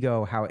the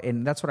ego,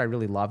 and that's what I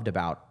really loved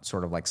about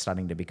sort of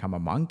studying to become a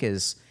monk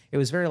is it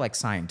was very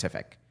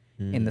scientific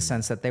in the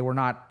sense that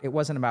it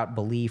wasn't about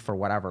belief or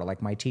whatever.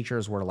 My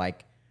teachers were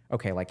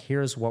okay,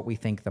 here's what we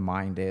think the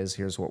mind is.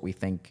 Here's what we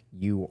think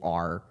you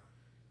are.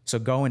 So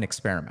go and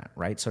experiment,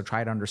 right? So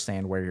try to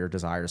understand where your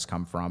desires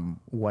come from.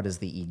 What is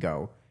the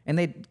ego? And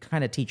they'd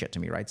kind of teach it to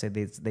me, right? So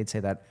they'd say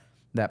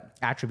that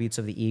attributes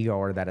of the ego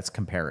are that it's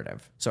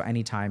comparative. So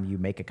anytime you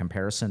make a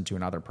comparison to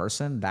another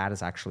person, that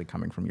is actually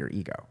coming from your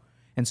ego.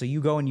 And so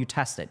you go and you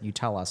test it. You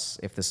tell us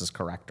if this is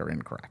correct or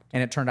incorrect.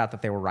 And it turned out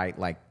that they were right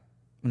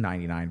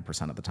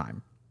 99% of the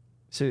time.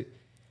 So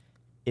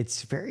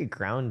it's very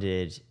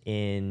grounded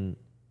in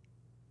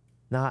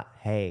not,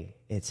 hey,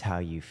 it's how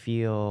you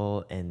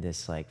feel and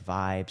this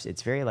vibes.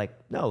 It's very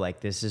no,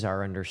 this is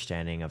our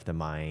understanding of the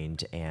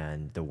mind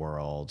and the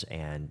world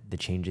and the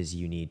changes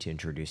you need to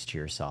introduce to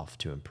yourself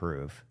to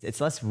improve.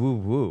 It's less woo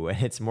woo.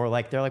 And it's more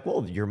they're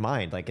well, your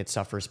mind, it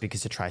suffers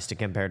because it tries to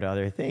compare to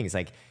other things.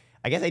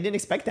 I guess I didn't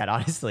expect that,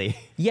 honestly.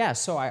 Yeah,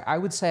 so I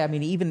would say,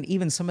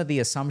 even some of the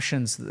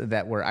assumptions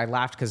that I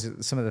laughed because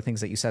some of the things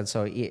that you said,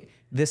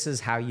 this is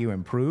how you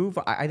improve.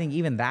 I think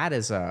even that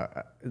is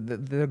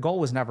the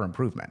goal was never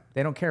improvement.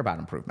 They don't care about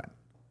improvement.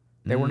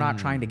 They were not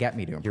trying to get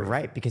me to improve. You're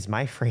right, because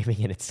my framing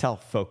in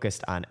itself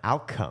focused on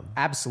outcome.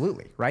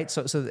 Absolutely, right?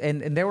 So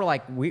and they were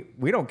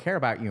we don't care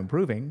about you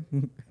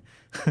improving.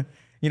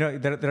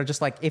 They're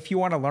just if you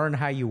want to learn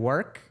how you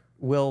work,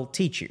 we'll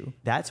teach you.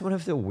 That's one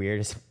of the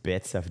weirdest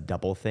bits of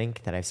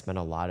doublethink that I've spent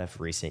a lot of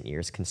recent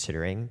years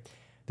considering.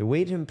 The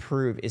way to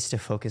improve is to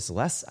focus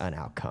less on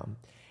outcome.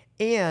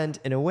 And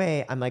in a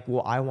way, I'm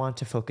well, I want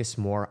to focus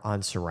more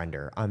on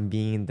surrender, on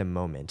being the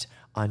moment,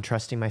 on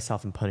trusting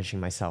myself and punishing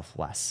myself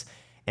less.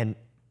 And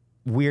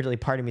weirdly,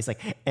 part of me is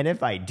and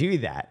if I do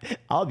that,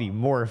 I'll be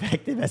more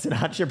effective as an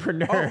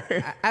entrepreneur.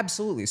 Oh,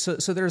 absolutely. So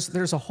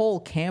there's a whole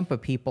camp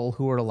of people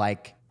who are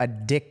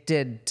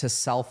addicted to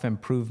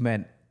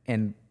self-improvement,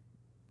 and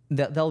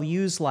they'll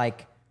use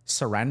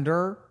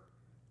surrender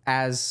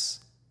as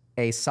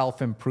a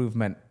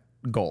self-improvement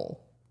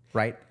goal,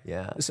 right?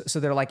 Yeah. So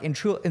they're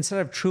instead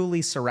of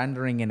truly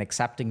surrendering and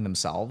accepting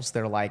themselves,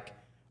 they're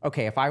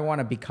okay, if I want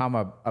to become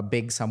a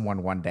big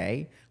someone one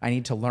day, I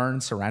need to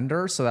learn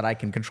surrender so that I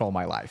can control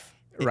my life.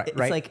 Right, it's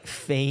right?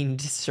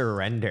 Feigned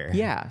surrender.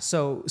 Yeah.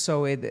 So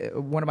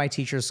one of my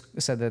teachers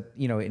said that,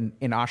 in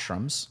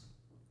ashrams,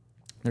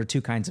 there are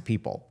two kinds of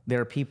people.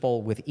 There are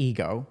people with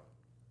ego,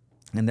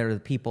 and there are the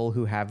people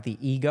who have the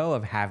ego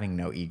of having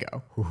no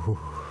ego. Ooh.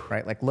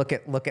 Right? Look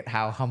at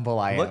how humble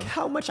I am. Look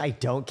how much I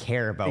don't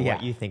care about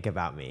what you think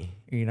about me.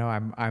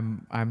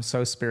 I'm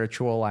so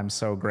spiritual. I'm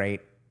so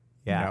great.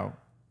 Yeah.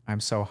 I'm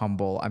so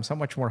humble. I'm so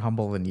much more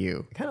humble than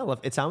you. I kind of love,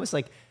 it's almost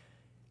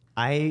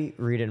I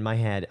read it in my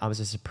head, almost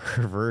as a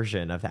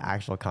perversion of the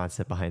actual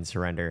concept behind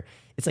surrender.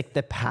 It's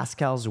the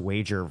Pascal's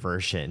wager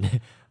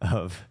version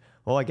of,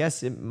 well, I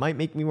guess it might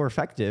make me more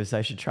effective, so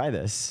I should try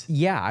this.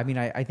 Yeah,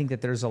 I think that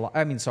there's a lot.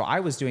 So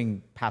I was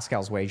doing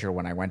Pascal's wager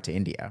when I went to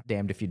India.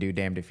 Damned if you do,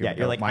 damned if you don't.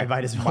 Yeah, you're I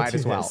might as well do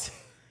this.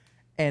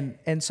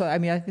 And so, I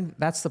think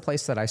that's the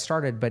place that I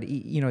started. But,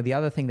 the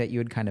other thing that you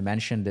had kind of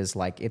mentioned is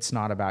it's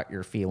not about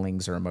your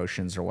feelings or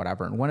emotions or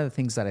whatever. And one of the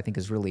things that I think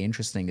is really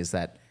interesting is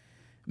that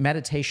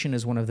meditation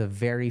is one of the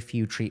very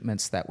few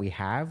treatments that we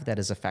have that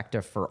is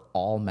effective for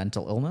all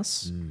mental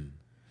illness.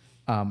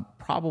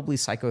 Probably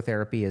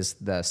psychotherapy is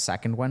the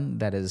second one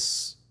that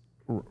is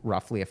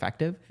roughly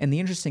effective. And the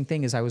interesting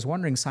thing is I was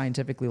wondering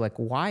scientifically,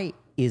 why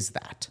is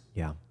that?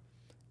 Yeah.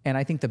 And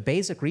I think the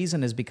basic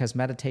reason is because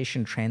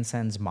meditation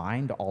transcends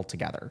mind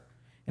altogether.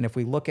 And if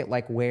we look at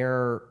like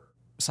where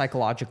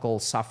psychological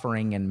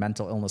suffering and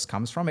mental illness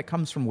comes from, it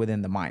comes from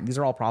within the mind. These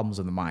are all problems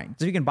of the mind.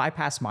 So if you can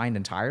bypass mind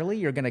entirely,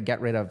 you're going to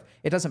get rid of,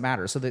 it doesn't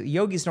matter. So the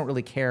yogis don't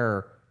really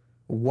care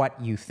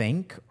what you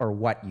think or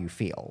what you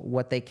feel.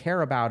 What they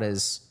care about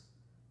is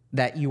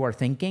that you are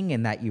thinking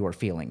and that you are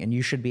feeling. And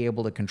you should be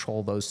able to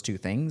control those two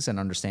things and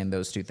understand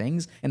those two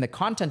things. And the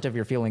content of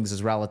your feelings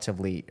is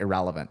relatively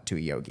irrelevant to a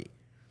yogi.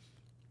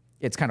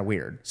 It's kind of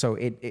weird. So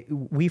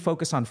we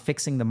focus on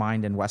fixing the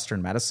mind in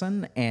Western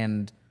medicine,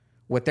 and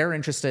what they're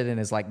interested in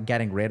is like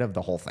getting rid of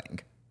the whole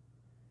thing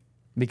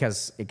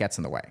because it gets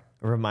in the way.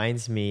 It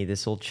reminds me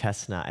this old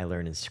chestnut I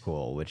learned in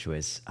school, which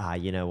was,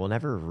 we'll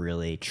never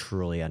really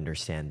truly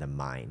understand the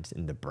mind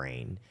and the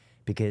brain,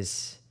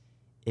 because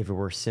if it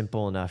were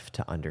simple enough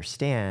to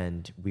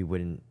understand, we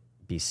wouldn't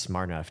be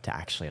smart enough to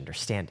actually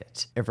understand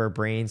it. If our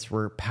brains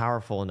were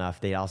powerful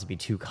enough, they'd also be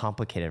too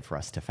complicated for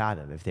us to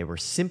fathom. If they were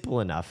simple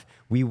enough,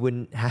 we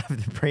wouldn't have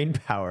the brain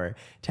power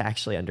to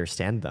actually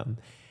understand them.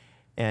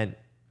 And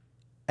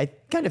I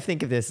kind of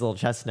think of this little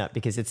chestnut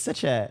because it's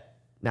such a,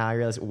 now I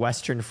realize,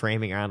 Western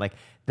framing around like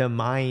the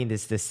mind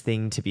is this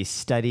thing to be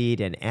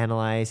studied and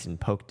analyzed and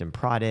poked and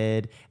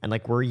prodded. And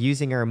like we're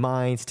using our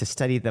minds to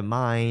study the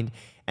mind.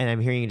 And I'm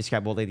hearing you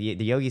describe, well, the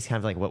yogi's kind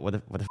of like, what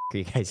the f are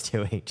you guys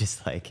doing?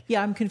 Just like,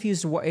 yeah, I'm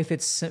confused. If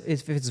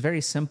it's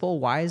very simple,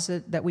 why is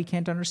it that we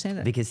can't understand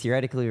it? Because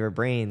theoretically our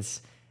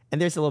brains, and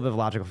there's a little bit of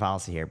logical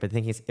fallacy here, but the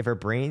thing is, if our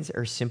brains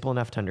are simple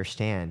enough to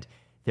understand,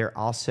 they're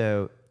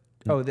also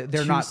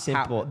they're not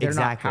simple. They're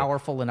exactly. not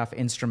powerful enough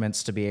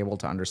instruments to be able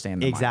to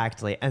understand the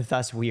exactly, and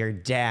thus we are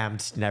damned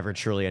to never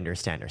truly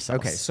understand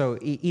ourselves. Okay, so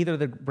either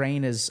the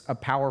brain is a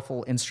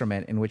powerful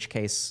instrument, in which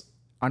case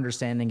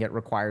understanding it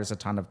requires a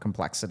ton of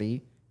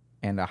complexity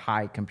and a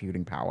high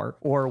computing power,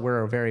 or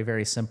we're a very,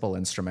 very simple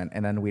instrument,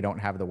 and then we don't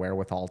have the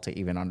wherewithal to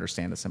even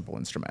understand a simple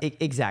instrument.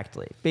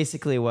 Exactly.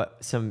 Basically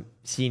what some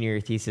senior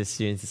thesis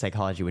students in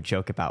psychology would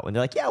joke about when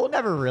they're like, yeah, we'll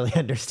never really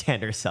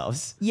understand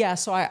ourselves. Yeah,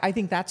 so I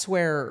think that's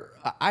where,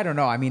 I don't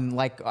know, I mean,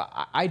 like,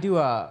 I do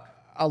a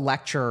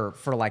lecture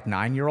for like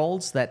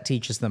 9-year-olds that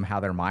teaches them how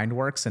their mind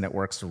works, and it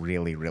works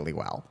really, really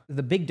well.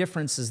 The big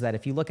difference is that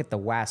if you look at the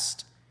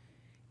West,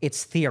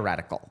 it's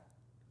theoretical.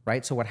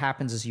 Right? So what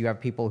happens is you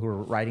have people who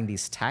are writing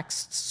these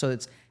texts. So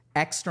it's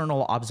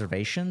external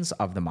observations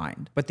of the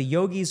mind. But the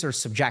yogis are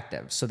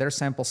subjective. So their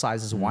sample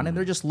size is 1, and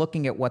they're just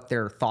looking at what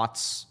their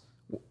thoughts,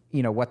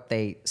 what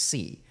they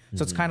see.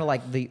 So it's kind of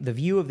like the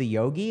view of the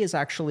yogi is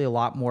actually a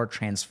lot more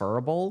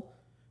transferable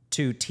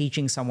to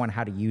teaching someone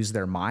how to use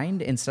their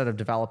mind instead of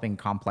developing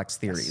complex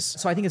theories.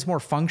 Yes. So I think it's more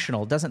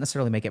functional. It doesn't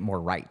necessarily make it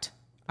more right.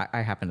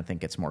 I happen to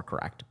think it's more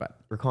correct. But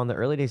recall in the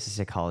early days of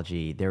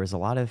psychology, there was a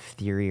lot of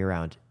theory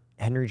around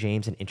Henry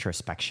James and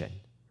introspection,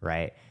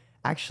 right?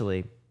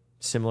 Actually,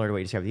 similar to what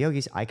you described with the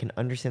yogis, I can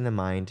understand the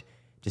mind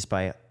just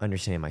by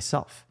understanding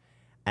myself.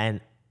 And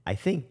I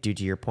think due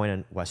to your point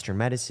on Western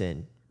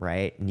medicine,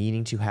 right,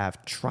 needing to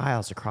have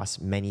trials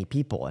across many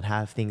people and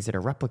have things that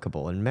are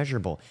replicable and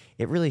measurable,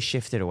 it really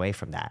shifted away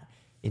from that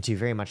into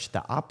very much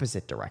the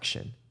opposite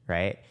direction,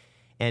 right?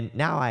 And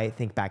now I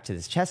think back to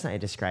this chestnut I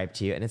described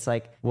to you, and it's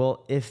like,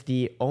 well, if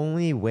the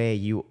only way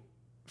you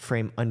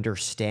frame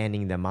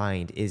understanding the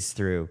mind is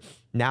through,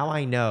 now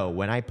I know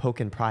when I poke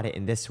and prod it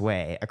in this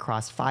way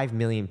across 5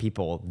 million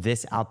people,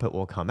 this output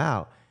will come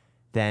out,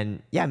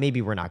 then yeah,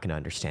 maybe we're not going to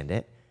understand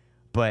it.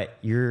 But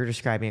you're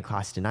describing a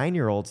class to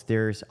 9-year-olds,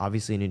 there's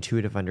obviously an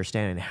intuitive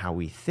understanding of how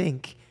we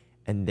think,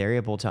 and they're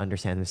able to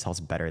understand themselves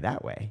better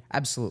that way.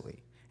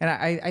 Absolutely. And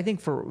I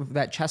think for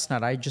that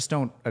chestnut, I just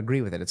don't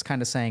agree with it. It's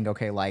kind of saying,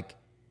 okay, like,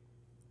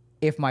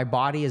 if my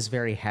body is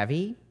very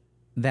heavy,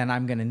 then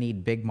I'm going to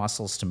need big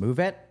muscles to move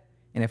it.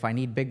 And if I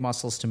need big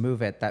muscles to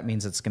move it, that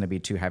means it's going to be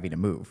too heavy to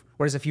move.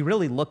 Whereas if you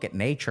really look at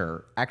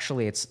nature,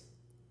 actually it's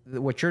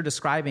what you're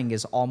describing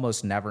is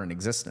almost never in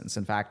existence.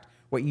 In fact,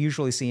 what you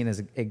usually see in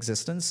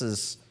existence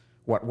is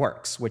what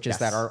works, which is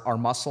that our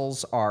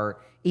muscles are,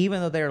 even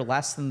though they're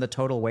less than the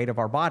total weight of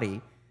our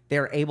body,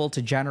 they're able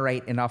to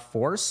generate enough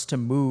force to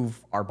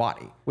move our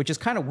body, which is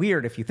kind of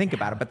weird if you think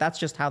about it, but that's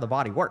just how the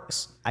body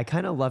works. I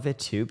kind of love it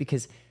too,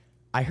 because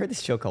I heard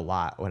this joke a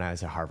lot when I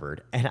was at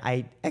Harvard, and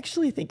I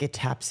actually think it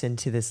taps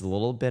into this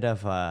little bit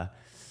of a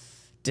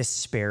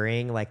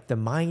despairing, like the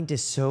mind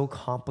is so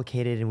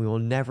complicated and we will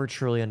never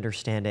truly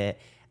understand it.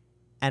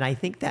 And I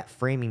think that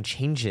framing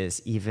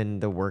changes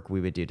even the work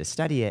we would do to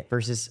study it,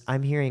 versus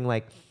I'm hearing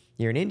like,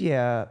 you're in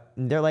India,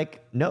 they're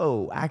like,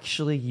 no,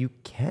 actually you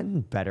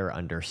can better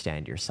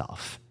understand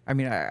yourself. I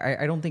mean,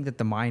 I don't think that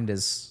the mind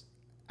is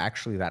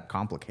actually that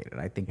complicated.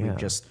 I think we've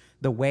just,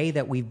 the way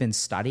that we've been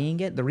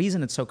studying it, the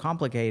reason it's so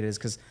complicated is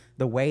because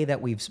the way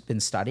that we've been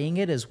studying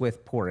it is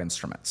with poor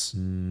instruments.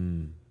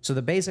 So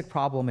the basic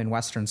problem in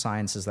Western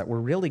science is that we're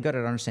really good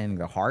at understanding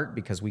the heart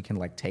because we can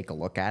like take a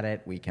look at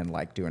it. We can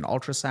like do an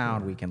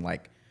ultrasound. We can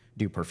like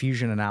do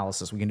perfusion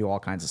analysis. We can do all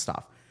kinds of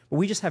stuff.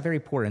 We just have very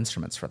poor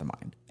instruments for the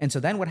mind. And so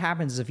then what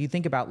happens is if you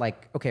think about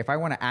like, okay, if I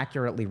want to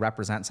accurately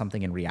represent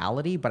something in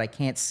reality, but I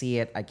can't see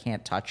it, I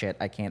can't touch it,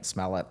 I can't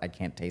smell it, I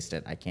can't taste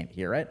it, I can't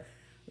hear it,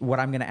 what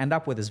I'm going to end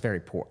up with is very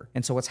poor.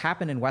 And so what's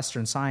happened in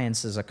Western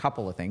science is a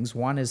couple of things.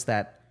 One is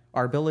that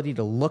our ability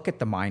to look at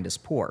the mind is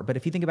poor. But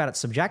if you think about it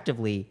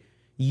subjectively,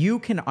 you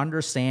can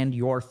understand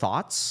your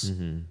thoughts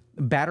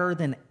better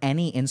than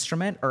any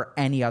instrument or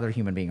any other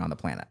human being on the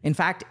planet. In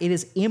fact, it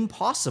is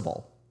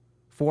impossible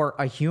for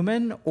a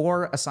human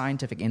or a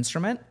scientific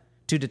instrument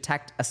to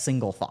detect a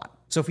single thought.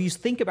 So if you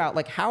think about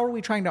like, how are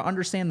we trying to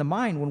understand the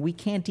mind when we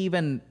can't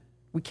even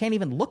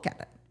look at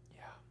it?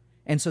 Yeah.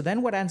 And so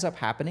then what ends up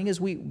happening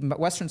is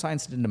Western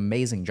science did an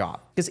amazing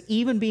job, because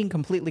even being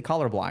completely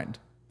colorblind,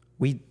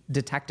 we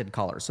detected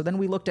color. So then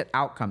we looked at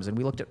outcomes and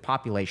we looked at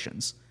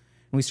populations.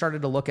 And we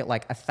started to look at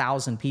like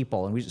 1,000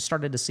 people, and we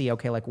started to see,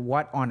 okay, like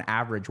what on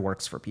average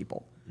works for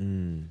people.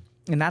 And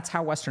that's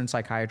how Western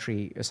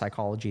psychology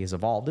has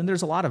evolved. And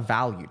there's a lot of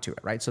value to it,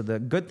 right? So the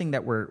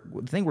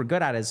thing we're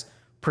good at is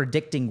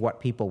predicting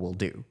what people will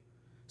do.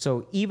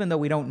 So even though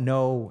we don't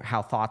know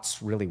how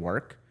thoughts really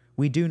work,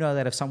 we do know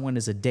that if someone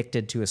is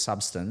addicted to a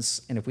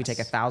substance, and if we take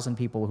 1,000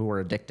 people who are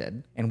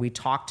addicted and we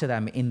talk to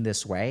them in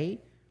this way,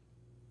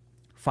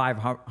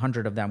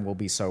 500 of them will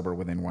be sober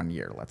within 1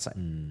 year, let's say.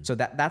 So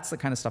that's the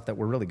kind of stuff that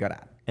we're really good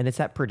at. And it's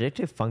that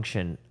predictive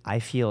function I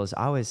feel is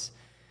always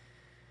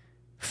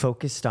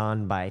focused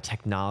on by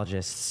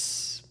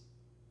technologists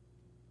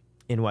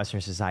in Western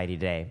society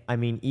today. I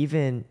mean,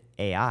 even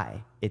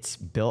AI, it's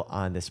built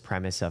on this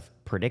premise of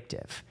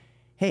predictive.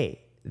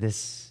 Hey,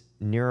 this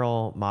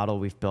neural model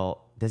we've built,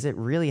 does it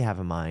really have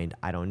a mind?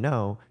 I don't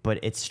know, but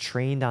it's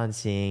trained on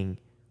seeing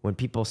when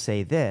people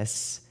say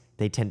this,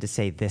 they tend to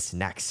say this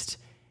next.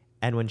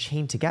 And when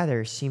chained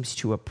together, seems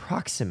to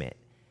approximate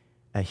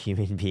a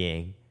human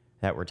being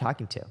that we're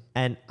talking to.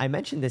 And I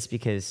mentioned this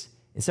because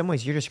in some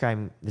ways, you're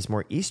describing this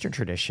more Eastern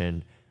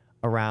tradition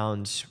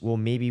around, well,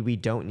 maybe we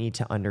don't need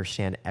to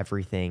understand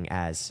everything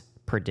as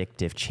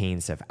predictive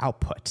chains of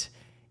output.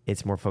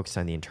 It's more focused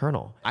on the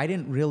internal. I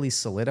didn't really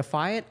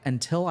solidify it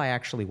until I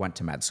actually went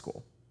to med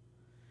school.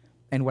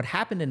 And what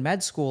happened in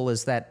med school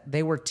is that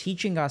they were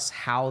teaching us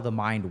how the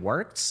mind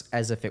works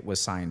as if it was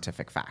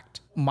scientific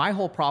fact. My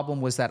whole problem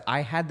was that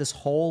I had this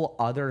whole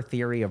other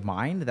theory of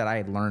mind that I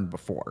had learned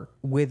before.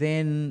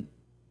 Within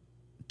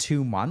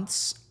 2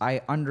 months,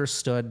 I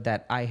understood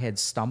that I had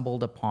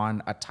stumbled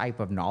upon a type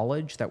of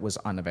knowledge that was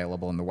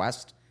unavailable in the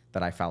West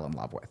that I fell in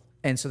love with.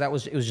 And so it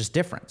was just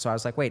different. So I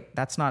was like, wait,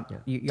 that's not,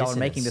 y'all are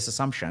making this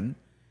assumption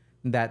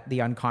that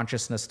the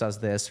unconsciousness does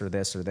this or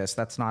this or this.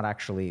 That's not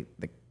actually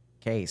the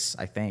case,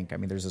 I think. I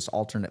mean, there's this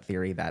alternate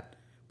theory that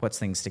puts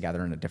things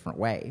together in a different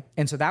way.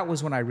 And so that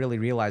was when I really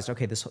realized,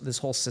 okay, this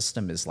whole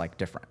system is like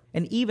different.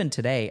 And even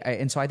today,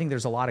 and so I think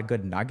there's a lot of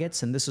good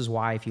nuggets. And this is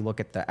why if you look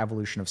at the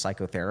evolution of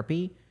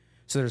psychotherapy,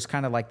 so there's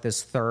kind of like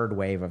this third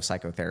wave of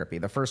psychotherapy.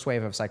 The first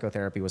wave of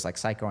psychotherapy was like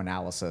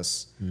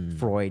psychoanalysis,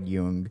 Freud,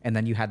 Jung. And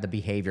then you had the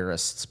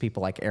behaviorists,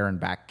 people like Aaron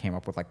Beck came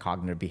up with like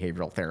cognitive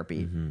behavioral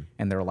therapy.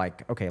 And they're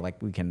like, okay,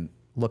 like we can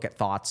look at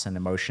thoughts and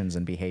emotions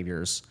and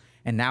behaviors.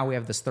 And now we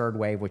have this third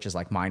wave, which is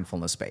like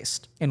mindfulness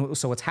based. And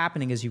so what's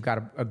happening is you've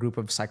got a group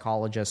of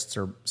psychologists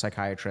or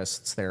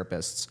psychiatrists,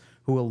 therapists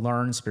who will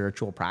learn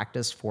spiritual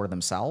practice for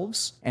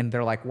themselves. And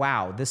they're like,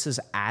 wow, this is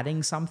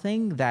adding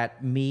something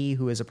that me,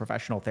 who is a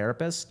professional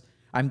therapist,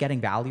 I'm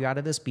getting value out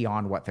of this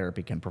beyond what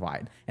therapy can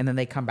provide. And then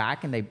they come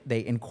back and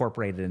they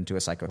incorporate it into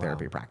a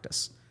psychotherapy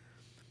practice.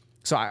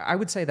 So I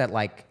would say that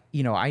like,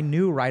 you know, I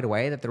knew right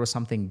away that there was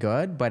something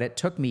good, but it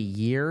took me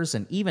years.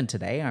 And even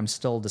today, I'm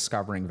still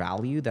discovering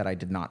value that I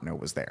did not know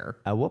was there.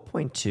 At what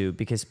point too,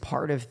 because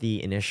part of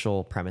the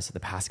initial premise of the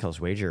Pascal's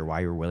wager,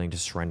 why you were willing to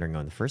surrender and go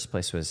in the first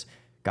place was,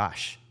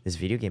 gosh, this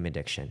video game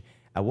addiction.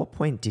 At what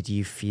point did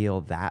you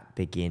feel that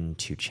begin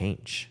to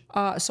change?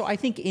 So I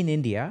think in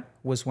India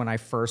was when I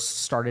first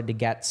started to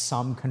get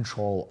some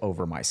control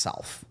over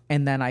myself.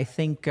 And then I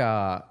think,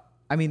 I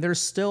mean, there's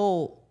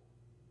still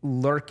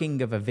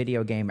lurking of a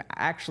video game.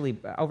 Actually,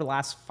 over the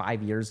last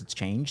 5 years, it's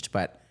changed.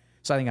 But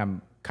so I think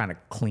I'm kind of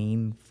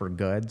clean for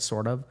good,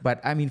 sort of.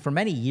 But I mean, for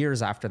many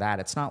years after that,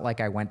 it's not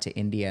like I went to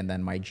India and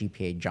then my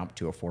GPA jumped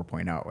to a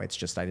 4.0. It's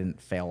just I didn't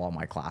fail all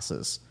my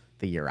classes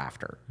the year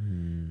after.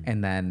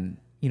 And then,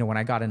 you know, when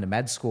I got into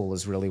med school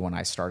is really when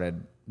I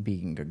started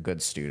being a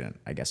good student,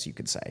 I guess you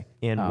could say.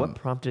 And what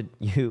prompted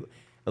you,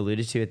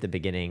 alluded to at the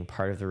beginning,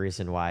 part of the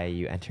reason why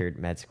you entered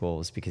med school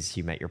was because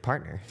you met your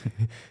partner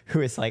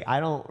who is like, I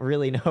don't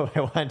really know if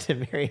I want to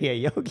marry a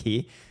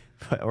yogi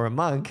or a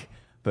monk,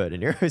 but a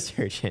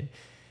neurosurgeon.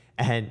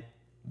 And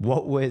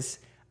what was,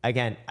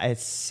 again,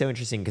 it's so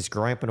interesting because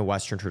growing up in a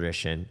Western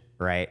tradition,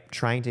 right,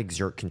 trying to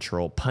exert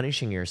control,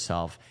 punishing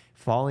yourself,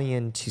 falling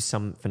into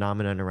some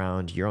phenomenon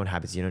around your own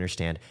habits you don't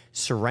understand,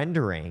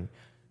 surrendering,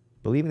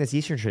 believing this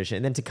Eastern tradition,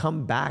 and then to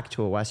come back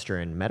to a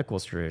Western medical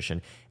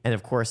tradition. And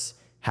of course,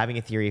 having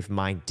a theory of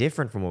mind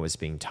different from what was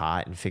being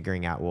taught and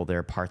figuring out, well, there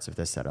are parts of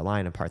this that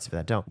align and parts of it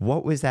that don't.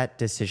 What was that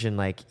decision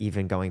like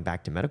even going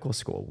back to medical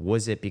school?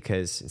 Was it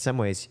because in some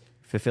ways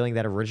fulfilling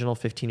that original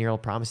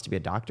 15-year-old promise to be a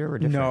doctor, or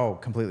different? No,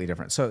 completely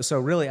different. So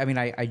really, I mean,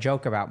 I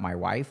joke about my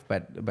wife,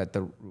 but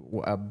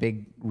a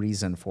big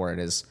reason for it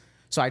is,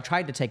 so I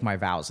tried to take my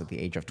vows at the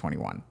age of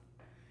 21.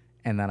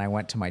 And then I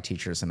went to my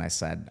teachers and I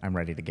said, I'm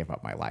ready to give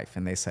up my life.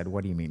 And they said,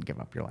 what do you mean give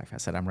up your life? I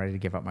said, I'm ready to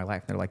give up my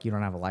life. And they're like, you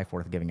don't have a life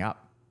worth giving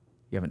up.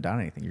 You haven't done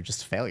anything. You're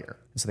just a failure.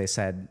 And so they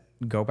said,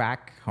 go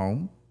back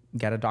home,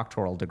 get a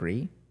doctoral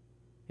degree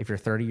if you're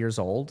 30 years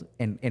old,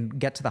 and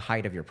get to the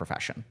height of your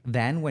profession.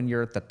 Then when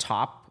you're at the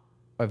top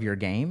of your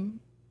game,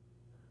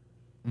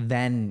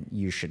 then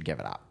you should give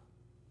it up,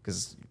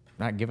 because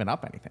you're not giving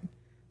up anything.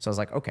 So I was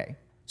like, okay.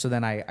 So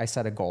then I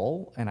set a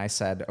goal and I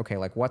said, okay,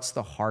 like what's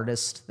the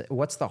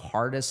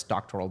hardest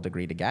doctoral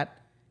degree to get?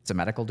 It's a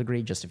medical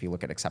degree, just if you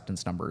look at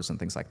acceptance numbers and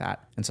things like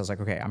that. And so I was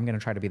like, okay, I'm going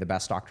to try to be the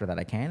best doctor that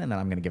I can, and then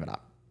I'm going to give it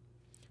up.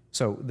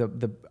 So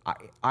the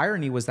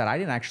irony was that I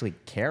didn't actually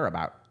care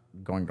about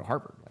going to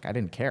Harvard. Like I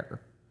didn't care.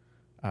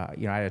 I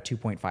had a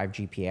 2.5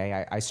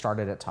 GPA. I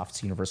started at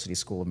Tufts University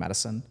School of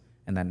Medicine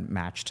and then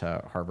matched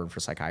to Harvard for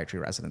psychiatry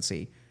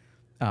residency.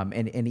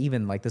 And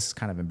even like, this is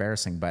kind of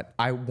embarrassing, but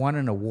I won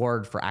an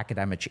award for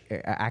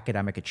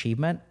academic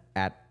achievement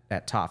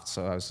at Tufts.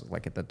 So I was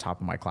like at the top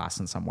of my class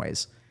in some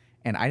ways.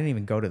 And I didn't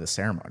even go to the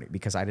ceremony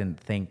because I didn't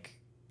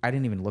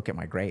even look at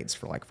my grades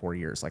for like 4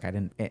 years. Like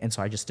and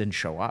so I just didn't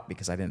show up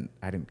because I didn't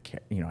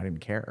care, I didn't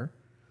care.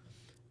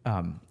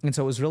 And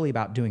so it was really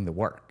about doing the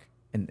work.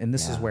 And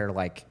this is where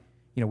like,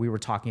 we were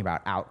talking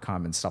about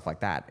outcome and stuff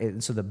like that.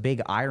 And so the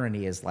big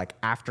irony is like,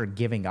 after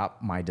giving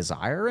up my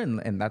desire,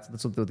 and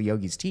that's what the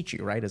yogis teach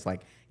you, right? Is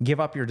like,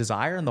 give up your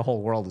desire and the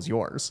whole world is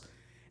yours.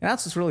 And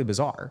that's just really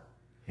bizarre.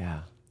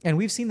 Yeah. And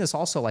we've seen this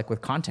also like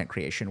with content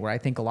creation, where I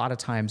think a lot of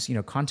times,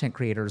 content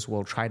creators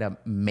will try to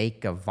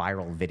make a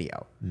viral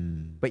video,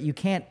 but you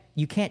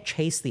can't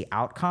chase the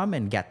outcome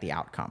and get the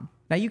outcome.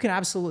 Now you can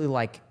absolutely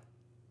like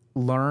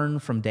learn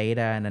from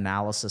data and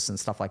analysis and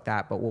stuff like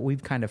that. But what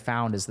we've kind of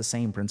found is the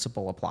same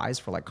principle applies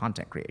for like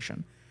content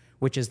creation,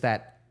 which is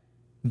that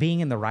being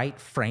in the right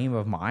frame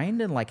of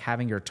mind and like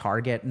having your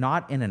target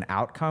not in an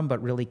outcome,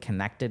 but really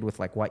connected with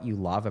like what you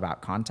love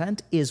about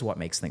content is what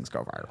makes things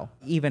go viral.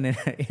 Even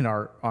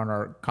on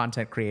our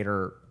content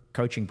creator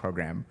coaching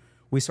program,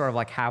 we sort of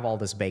like have all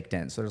this baked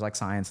in. So there's like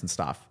science and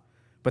stuff,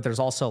 but there's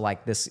also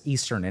like this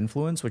Eastern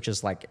influence, which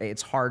is like,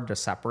 it's hard to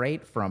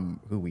separate from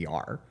who we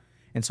are.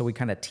 And so we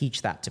kind of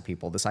teach that to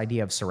people, this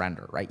idea of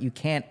surrender, right? You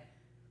can't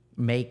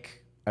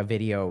make a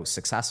video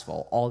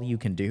successful. All you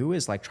can do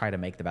is like try to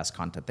make the best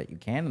content that you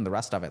can. And the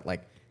rest of it,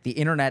 like the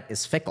internet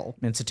is fickle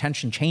and its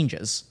attention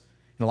changes.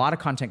 And a lot of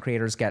content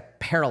creators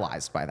get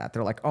paralyzed by that.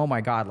 They're like, oh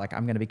my God, like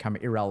I'm going to become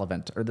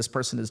irrelevant, or this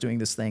person is doing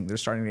this thing. They're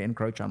starting to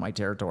encroach on my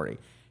territory.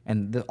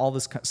 And all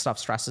this stuff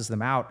stresses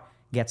them out,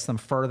 gets them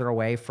further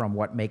away from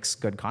what makes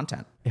good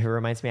content. It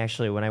reminds me,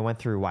 actually, when I went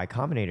through Y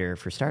Combinator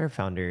for startup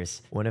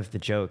founders, one of the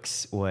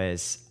jokes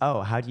was,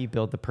 oh, how do you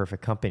build the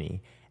perfect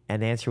company?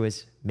 And the answer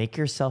was, make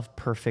yourself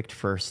perfect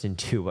first and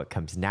do what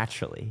comes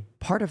naturally.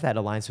 Part of that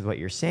aligns with what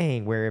you're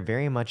saying, where it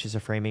very much is a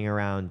framing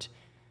around,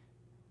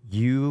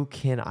 you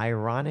can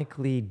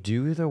ironically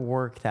do the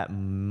work that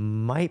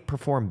might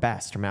perform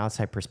best from an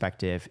outside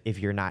perspective if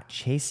you're not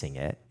chasing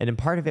it. And then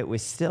part of it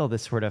was still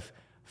this sort of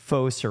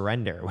faux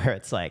surrender, where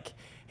it's like,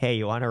 hey,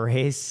 you want to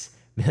raise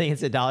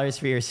millions of dollars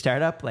for your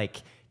startup?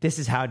 Like, this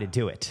is how to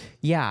do it.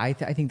 Yeah, I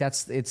think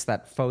it's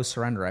that faux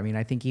surrender. I mean,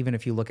 I think even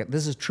if you look at,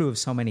 this is true of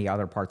so many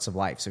other parts of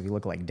life. So if you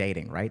look at like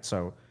dating, right?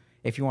 So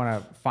if you want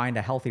to find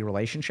a healthy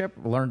relationship,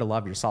 learn to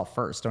love yourself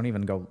first. Don't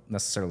even go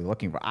necessarily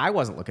looking for, I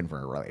wasn't looking for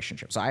a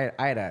relationship. So I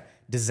had a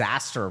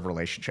disaster of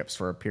relationships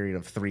for a period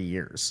of 3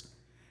 years.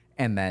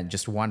 And then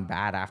just one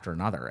bad after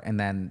another, and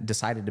then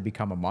decided to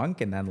become a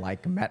monk, and then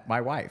like met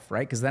my wife,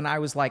 right? Because then I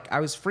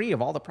was free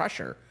of all the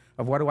pressure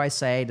of what do I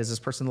say? Does this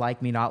person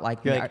like me, not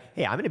like me? You're like,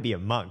 hey, I'm going to be a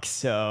monk,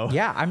 so.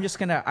 Yeah, I'm just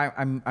going to,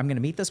 I'm going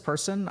to meet this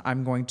person.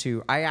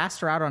 I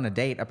asked her out on a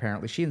date,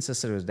 apparently. She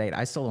insisted it was a date.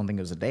 I still don't think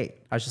it was a date.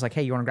 I was just like,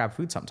 hey, you want to grab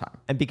food sometime?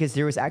 And because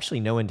there was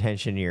actually no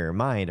intention in your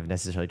mind of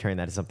necessarily turning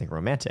that into something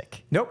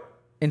romantic. Nope.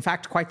 In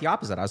fact, quite the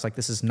opposite. I was like,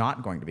 this is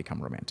not going to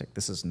become romantic.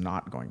 This is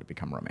not going to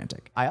become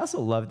romantic. I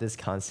also love this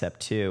concept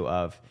too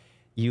of,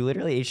 you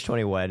literally age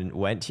 21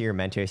 went to your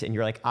mentors and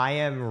you're like, I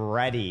am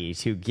ready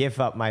to give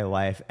up my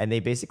life. And they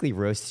basically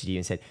roasted you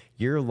and said,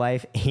 your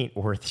life ain't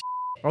worth shit.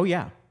 Oh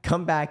yeah.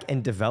 Come back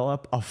and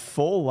develop a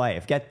full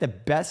life, get the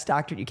best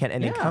doctorate you can,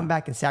 and then come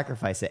back and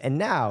sacrifice it. And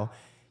now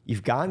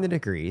you've gotten the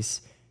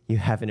degrees, you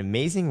have an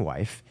amazing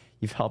wife,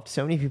 you've helped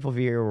so many people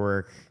via your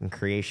work and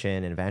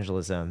creation and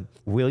evangelism.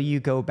 Will you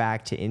go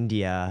back to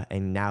India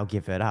and now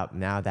give it up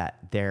now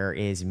that there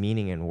is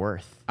meaning and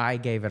worth? I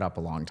gave it up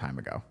a long time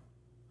ago.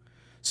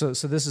 So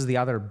this is the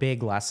other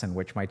big lesson,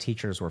 which my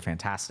teachers were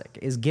fantastic,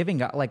 is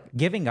giving up. Like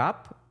giving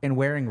up and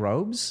wearing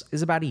robes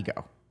is about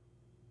ego,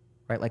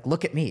 right? Like,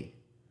 look at me,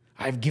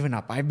 I've given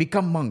up, I've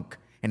become monk,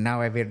 and now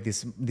I wear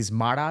these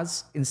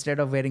maras instead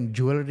of wearing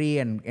jewelry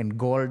and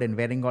gold and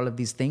wearing all of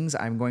these things.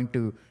 I'm going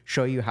to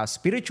show you how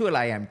spiritual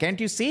I am.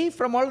 Can't you see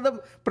from all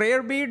the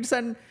prayer beads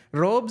and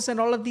robes and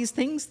all of these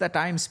things that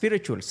I'm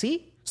spiritual?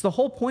 See? So the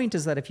whole point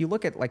is that if you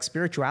look at like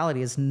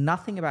spirituality, is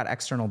nothing about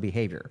external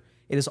behavior.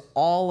 It is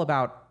all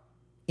about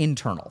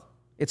internal.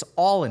 It's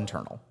all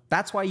internal.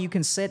 That's why you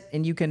can sit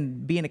and you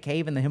can be in a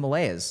cave in the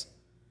Himalayas,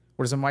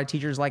 where some of my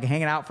teachers like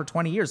hanging out for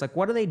 20 years. Like,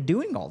 what are they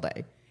doing all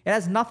day? It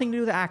has nothing to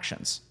do with the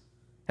actions.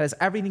 It has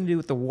everything to do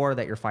with the war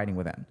that you're fighting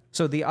within.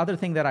 So the other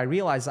thing that I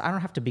realized, I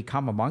don't have to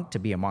become a monk to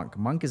be a monk.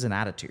 Monk is an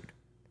attitude.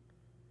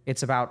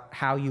 It's about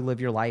how you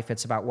live your life.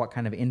 It's about what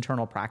kind of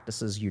internal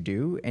practices you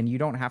do, and you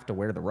don't have to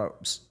wear the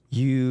robes.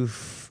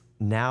 You've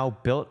now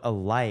built a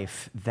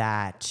life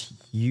that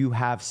you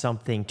have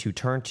something to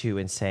turn to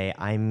and say,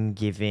 I'm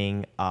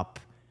giving up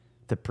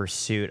the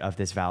pursuit of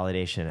this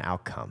validation and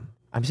outcome.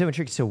 I'm so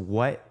intrigued. So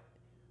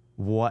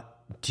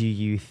what do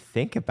you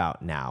think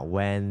about now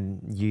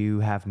when you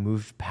have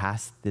moved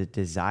past the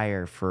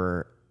desire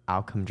for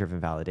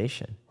outcome-driven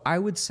validation? I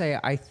would say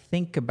I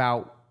think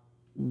about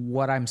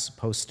what I'm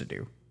supposed to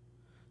do.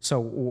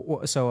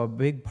 So a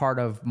big part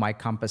of my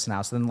compass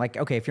now, so then like,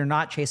 okay, if you're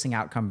not chasing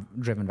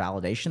outcome-driven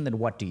validation, then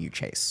what do you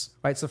chase,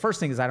 right? So the first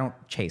thing is I don't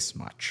chase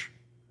much.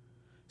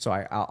 So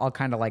I'll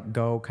kind of like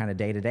go kind of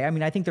day to day. I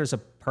mean, I think there's a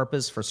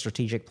purpose for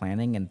strategic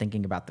planning and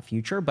thinking about the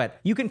future, but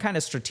you can kind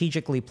of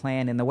strategically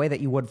plan in the way that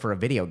you would for a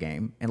video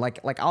game. And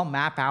like I'll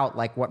map out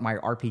like what my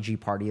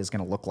RPG party is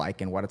going to look like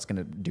and what it's going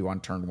to do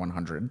on turn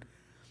 100.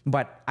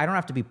 But I don't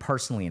have to be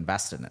personally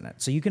invested in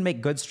it. So you can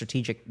make good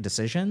strategic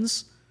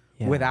decisions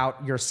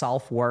without your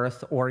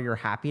self-worth or your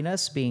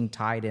happiness being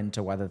tied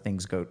into whether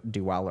things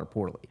do well or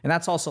poorly. And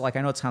that's also like,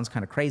 I know it sounds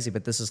kind of crazy,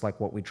 but this is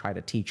like what we try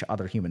to teach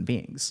other human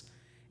beings,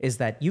 is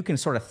that you can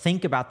sort of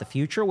think about the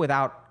future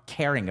without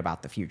caring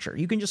about the future.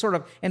 You can just sort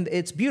of, and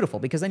it's beautiful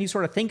because then you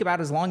sort of think about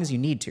it as long as you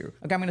need to.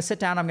 Okay, I'm going to sit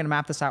down, I'm going to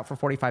map this out for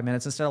 45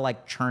 minutes instead of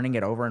like churning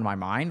it over in my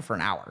mind for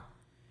an hour.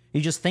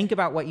 You just think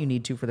about what you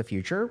need to for the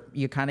future,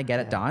 you kind of get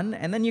it done,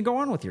 and then you go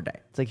on with your day.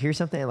 It's like, here's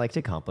something I'd like to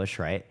accomplish,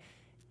 right?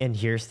 And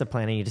here's the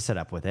plan I need to set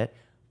up with it.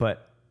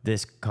 But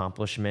this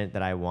accomplishment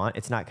that I want,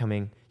 it's not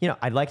coming,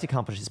 I'd like to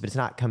accomplish this, but it's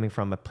not coming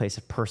from a place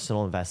of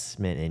personal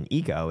investment and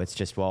ego. It's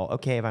just, well,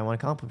 okay, if I want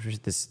to accomplish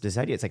this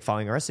idea, it's like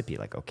following a recipe.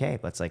 Like, okay,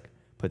 let's like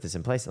put this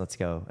in place and let's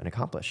go and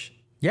accomplish.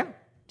 Yeah.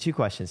 2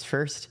 questions.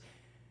 First,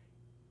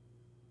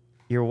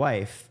 your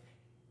wife,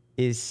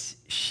 is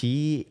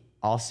she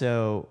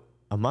also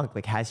a monk?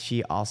 Like, has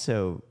she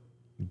also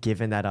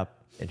given that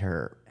up in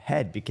her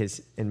head?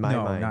 Because in my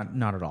mind,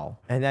 not at all.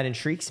 And that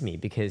intrigues me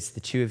because the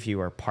two of you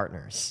are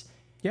partners.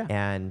 Yeah.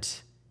 And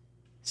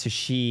so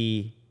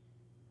she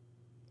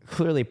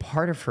clearly,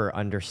 part of her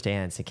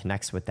understands and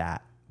connects with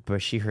that,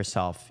 but she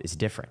herself is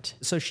different.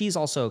 So she's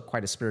also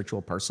quite a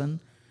spiritual person,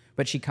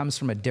 but she comes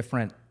from a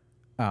different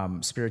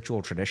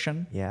spiritual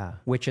tradition. Yeah.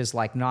 Which is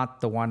like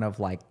not the one of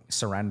like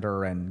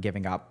surrender and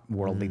giving up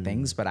worldly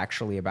things, but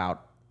actually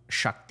about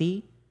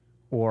Shakti,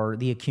 or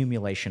the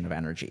accumulation of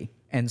energy.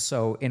 And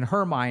so in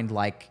her mind,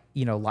 like,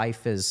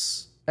 life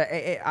is,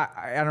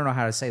 I don't know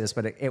how to say this,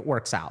 but it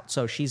works out.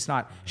 So she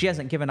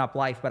hasn't given up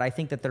life, but I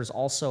think that there's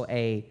also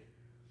I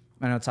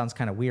know it sounds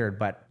kind of weird,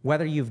 but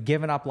whether you've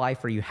given up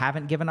life or you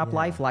haven't given up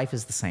life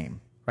is the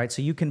same, right?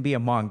 So you can be a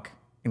monk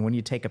and when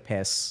you take a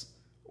piss,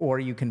 or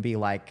you can be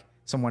like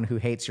someone who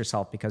hates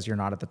yourself because you're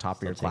not at the top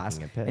of your class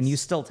and you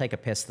still take a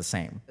piss the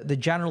same. The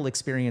general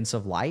experience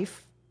of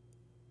life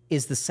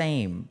is the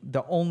same.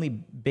 The only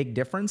big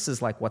difference is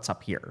like what's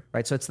up here,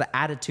 right? So it's the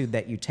attitude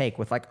that you take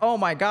with like, oh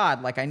my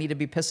God, like I need to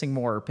be pissing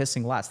more or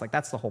pissing less. Like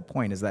that's the whole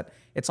point, is that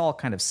it's all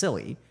kind of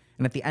silly.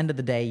 And at the end of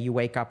the day, you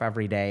wake up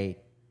every day,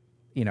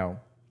 you're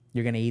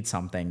going to eat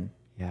something.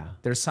 Yeah.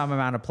 There's some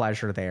amount of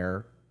pleasure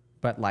there,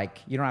 but like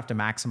you don't have to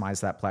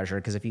maximize that pleasure,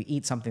 because if you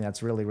eat something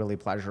that's really, really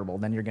pleasurable,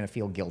 then you're going to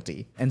feel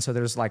guilty. And so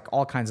there's like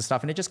all kinds of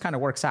stuff, and it just kind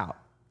of works out.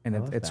 And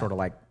it's sort of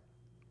like,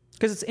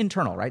 because it's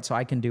internal, right? So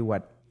I can do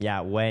what.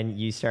 Yeah, when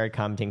you started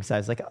commenting, because I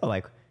was like, oh,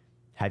 like,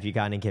 have you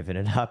gone and given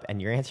it up? And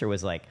your answer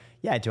was like,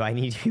 yeah, do I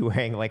need to be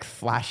wearing like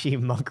flashy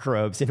monk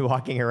robes and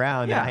walking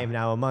around? Yeah. I am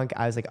now a monk.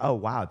 I was like, oh,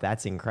 wow,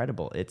 that's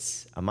incredible.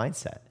 It's a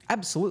mindset.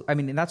 Absolutely. I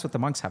mean, and that's what the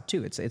monks have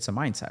too. It's a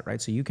mindset,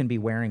 right? So you can be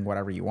wearing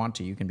whatever you want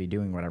to. You can be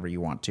doing whatever you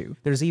want to.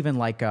 There's even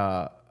like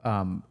a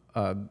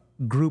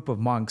group of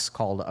monks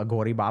called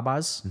Agori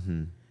Babas.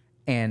 Mm-hmm.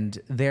 And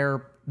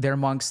they're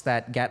monks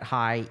that get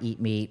high,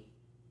 eat meat,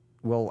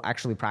 will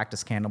actually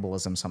practice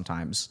cannibalism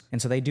sometimes.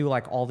 And so they do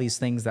like all these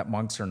things that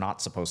monks are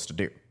not supposed to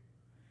do.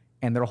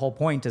 And their whole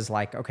point is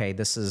like, okay,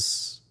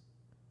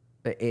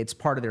 it's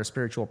part of their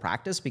spiritual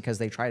practice, because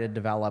they try to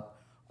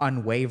develop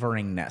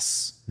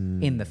unwaveringness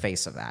in the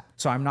face of that.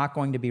 So I'm not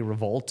going to be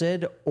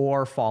revolted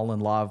or fall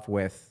in love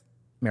with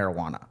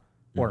marijuana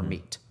or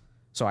meat.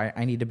 So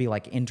I need to be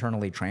like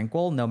internally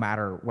tranquil, no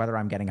matter whether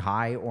I'm getting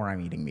high or I'm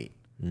eating meat.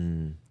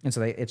 And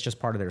so it's just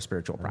part of their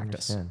spiritual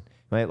practice.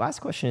 My last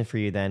question for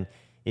you then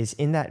is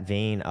in that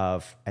vein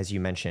of, as you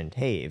mentioned,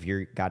 hey, if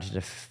you got to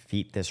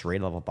defeat this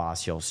raid level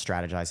boss, you'll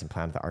strategize and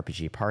plan with the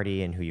RPG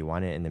party and who you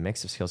want it in the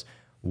mix of skills.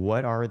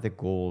 What are the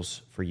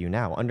goals for you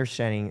now?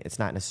 Understanding it's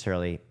not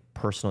necessarily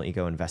personal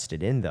ego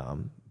invested in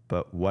them,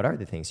 but what are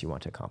the things you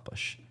want to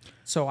accomplish?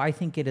 So I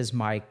think it is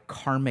my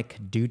karmic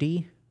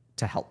duty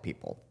to help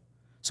people.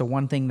 So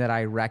one thing that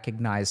I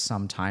recognized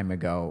some time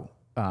ago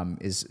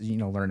is,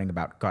 learning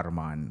about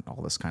karma and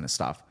all this kind of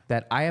stuff,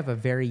 that I have a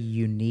very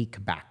unique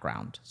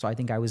background. So I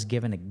think I was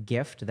given a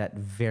gift that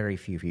very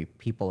few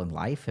people in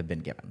life have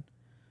been given.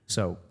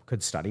 So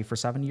could study for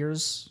 7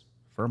 years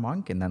for a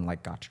monk and then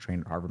got to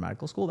train at Harvard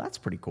Medical School. That's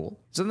pretty cool.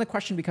 So then the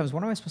question becomes,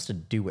 what am I supposed to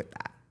do with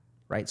that?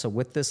 Right? So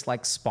with this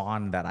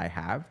spawn that I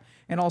have,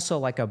 and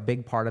also a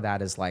big part of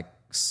that is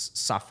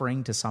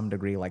suffering to some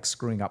degree,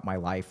 screwing up my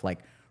life,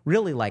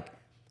 really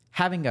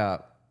having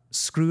a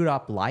screwed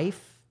up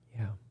life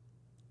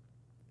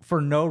for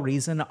no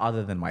reason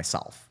other than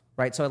myself,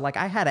 right? So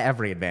I had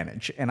every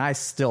advantage and I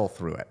still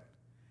threw it.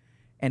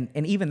 And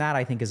even that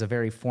I think is a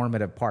very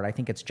formative part. I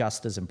think it's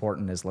just as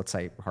important as, let's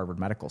say, Harvard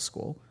Medical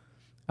School.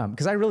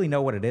 Because I really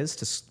know what it is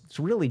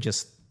to really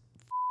just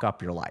f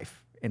up your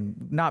life and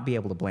not be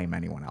able to blame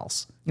anyone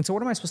else. And so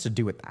what am I supposed to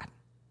do with that?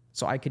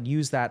 So I could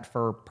use that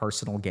for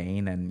personal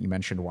gain. And you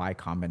mentioned Y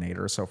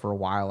Combinator. So for a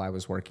while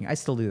I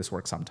still do this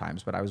work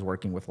sometimes, but I was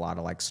working with a lot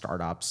of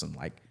startups and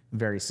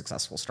very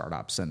successful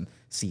startups and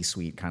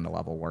C-suite kind of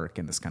level work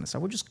and this kind of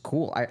stuff, which is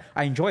cool.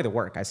 I enjoy the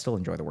work. I still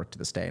enjoy the work to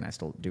this day and I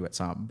still do it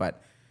some.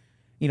 But,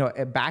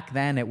 back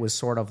then it was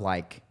sort of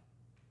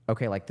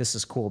okay, this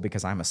is cool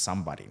because I'm a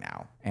somebody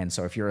now. And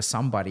so if you're a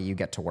somebody, you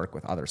get to work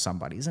with other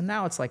somebodies. And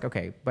now it's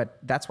okay, but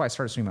that's why I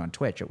started streaming on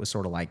Twitch. It was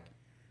sort of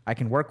I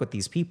can work with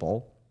these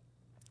people,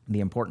 the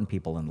important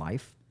people in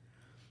life,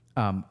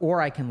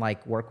 or I can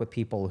work with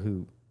people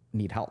who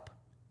need help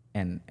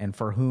and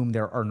for whom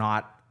there are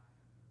not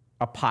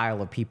a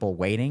pile of people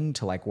waiting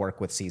to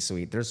work with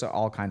C-suite. There's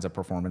all kinds of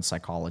performance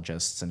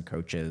psychologists and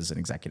coaches and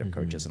executive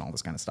coaches and all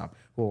this kind of stuff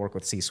who will work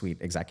with C-suite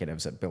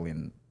executives at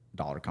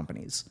billion-dollar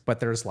companies. But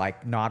there's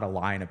not a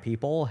line of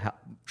people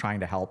trying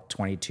to help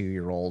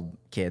 22-year-old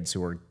kids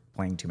who are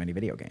playing too many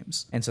video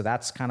games. And so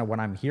that's kind of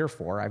what I'm here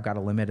for. I've got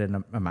a limited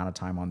amount of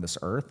time on this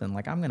earth and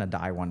I'm going to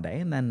die one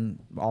day and then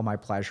all my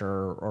pleasure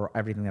or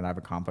everything that I've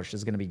accomplished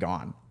is going to be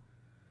gone.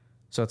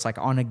 So it's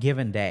on a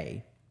given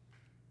day,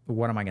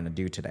 what am I going to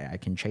do today? I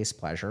can chase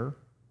pleasure,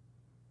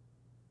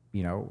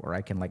 or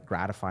I can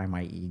gratify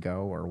my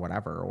ego or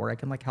whatever, or I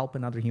can help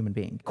another human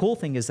being. Cool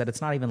thing is that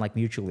it's not even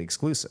mutually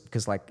exclusive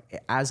because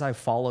as I've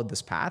followed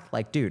this path,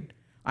 dude,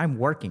 I'm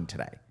working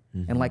today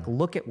and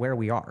look at where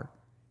we are.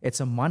 It's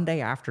a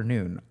Monday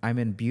afternoon. I'm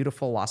in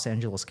beautiful Los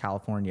Angeles,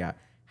 California,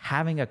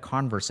 having a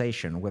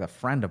conversation with a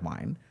friend of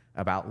mine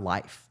about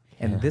life.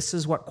 And this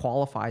is what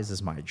qualifies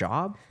as my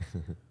job.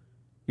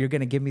 You're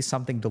going to give me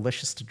something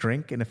delicious to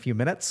drink in a few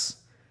minutes,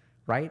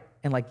 right?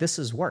 And this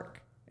is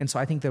work. And so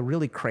I think the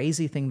really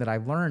crazy thing that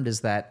I've learned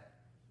is that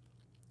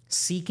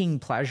seeking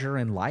pleasure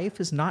in life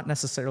is not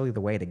necessarily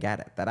the way to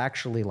get it. That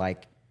actually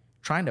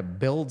trying to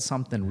build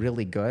something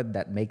really good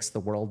that makes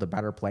the world a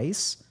better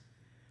place,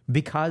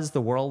 because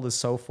the world is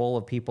so full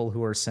of people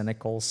who are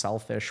cynical,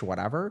 selfish,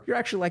 whatever, you're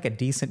actually a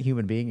decent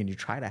human being and you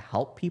try to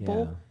help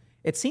people. Yeah.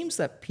 It seems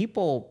that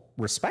people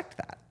respect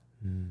that.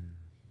 And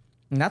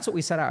that's what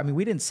we set out. I mean,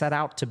 we didn't set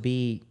out to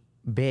be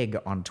big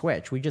on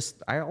Twitch.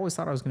 I always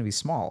thought I was going to be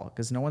small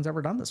because no one's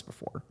ever done this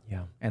before.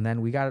 Yeah. And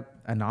then we got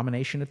a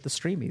nomination at the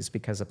Streamies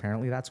because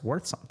apparently that's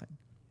worth something.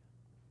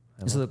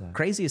 So the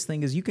craziest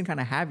thing is you can kind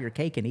of have your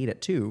cake and eat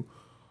it too.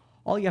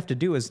 All you have to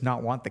do is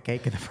not want the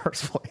cake in the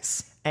first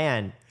place.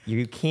 And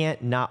you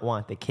can't not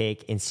want the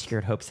cake in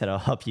secret hopes that it'll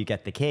help you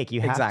get the cake.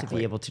 You have to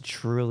be able to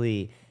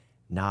truly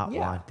not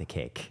want the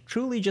cake.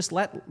 Truly just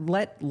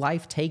let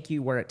life take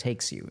you where it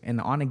takes you.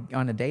 And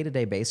on a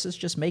day-to-day basis,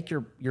 just make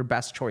your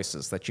best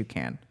choices that you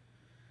can.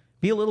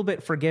 Be a little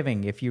bit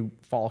forgiving if you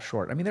fall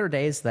short. I mean, there are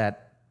days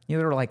that,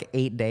 there were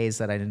 8 days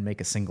that I didn't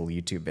make a single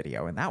YouTube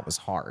video, and that was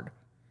hard.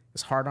 It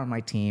was hard on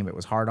my team. It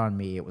was hard on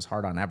me. It was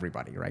hard on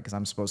everybody, right? Because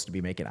I'm supposed to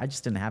be I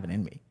just didn't have it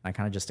in me. I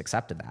kind of just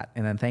accepted that.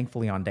 And then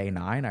thankfully on day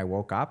 9, I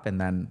woke up and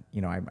then,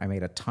 I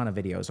made a ton of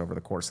videos over the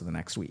course of the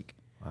next week.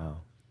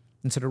 Wow.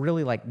 And so to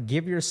really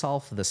give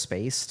yourself the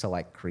space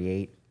to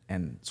create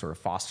and sort of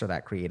foster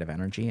that creative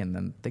energy, and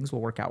then things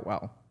will work out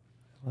well.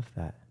 I love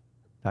that.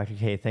 Dr.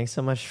 K, thanks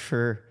so much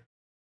for...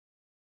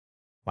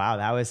 Wow,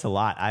 that was a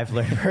lot. I've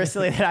learned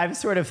personally that I'm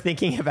sort of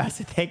thinking about,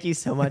 so thank you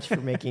so much for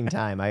making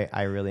time.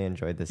 I really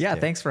enjoyed this. Yeah,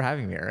 thanks for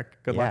having me, Eric.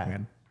 Good luck,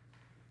 man.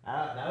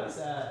 That was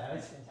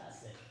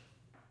fantastic.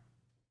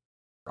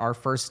 Our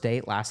first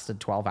date lasted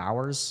 12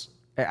 hours.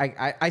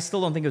 I still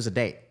don't think it was a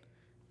date,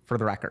 for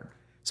the record.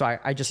 So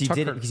I just took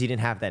her. Because you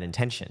didn't have that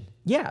intention.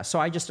 Yeah,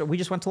 so we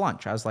just went to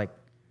lunch. I was like,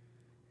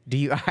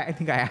 I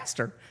think I asked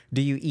her,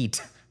 do you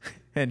eat?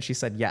 And she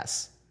said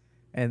yes.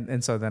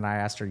 And so then I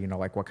asked her,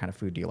 what kind of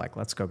food do you like?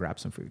 Let's go grab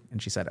some food. And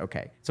she said,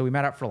 okay. So we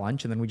met up for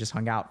lunch and then we just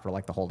hung out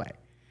for the whole day.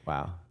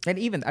 Wow. And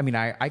even,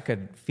 I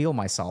could feel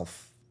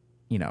myself,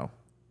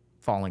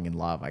 falling in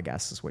love, I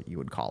guess is what you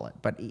would call it.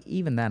 But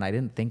even then, I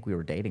didn't think we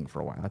were dating for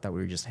a while. I thought we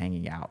were just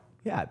hanging out.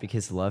 Yeah,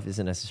 because love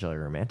isn't necessarily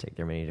romantic.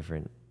 There are many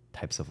different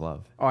types of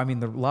love. Oh,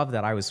 the love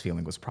that I was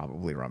feeling was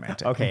probably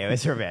romantic. Okay, it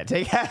was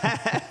romantic.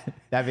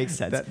 That makes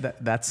sense.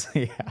 That's,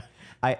 yeah.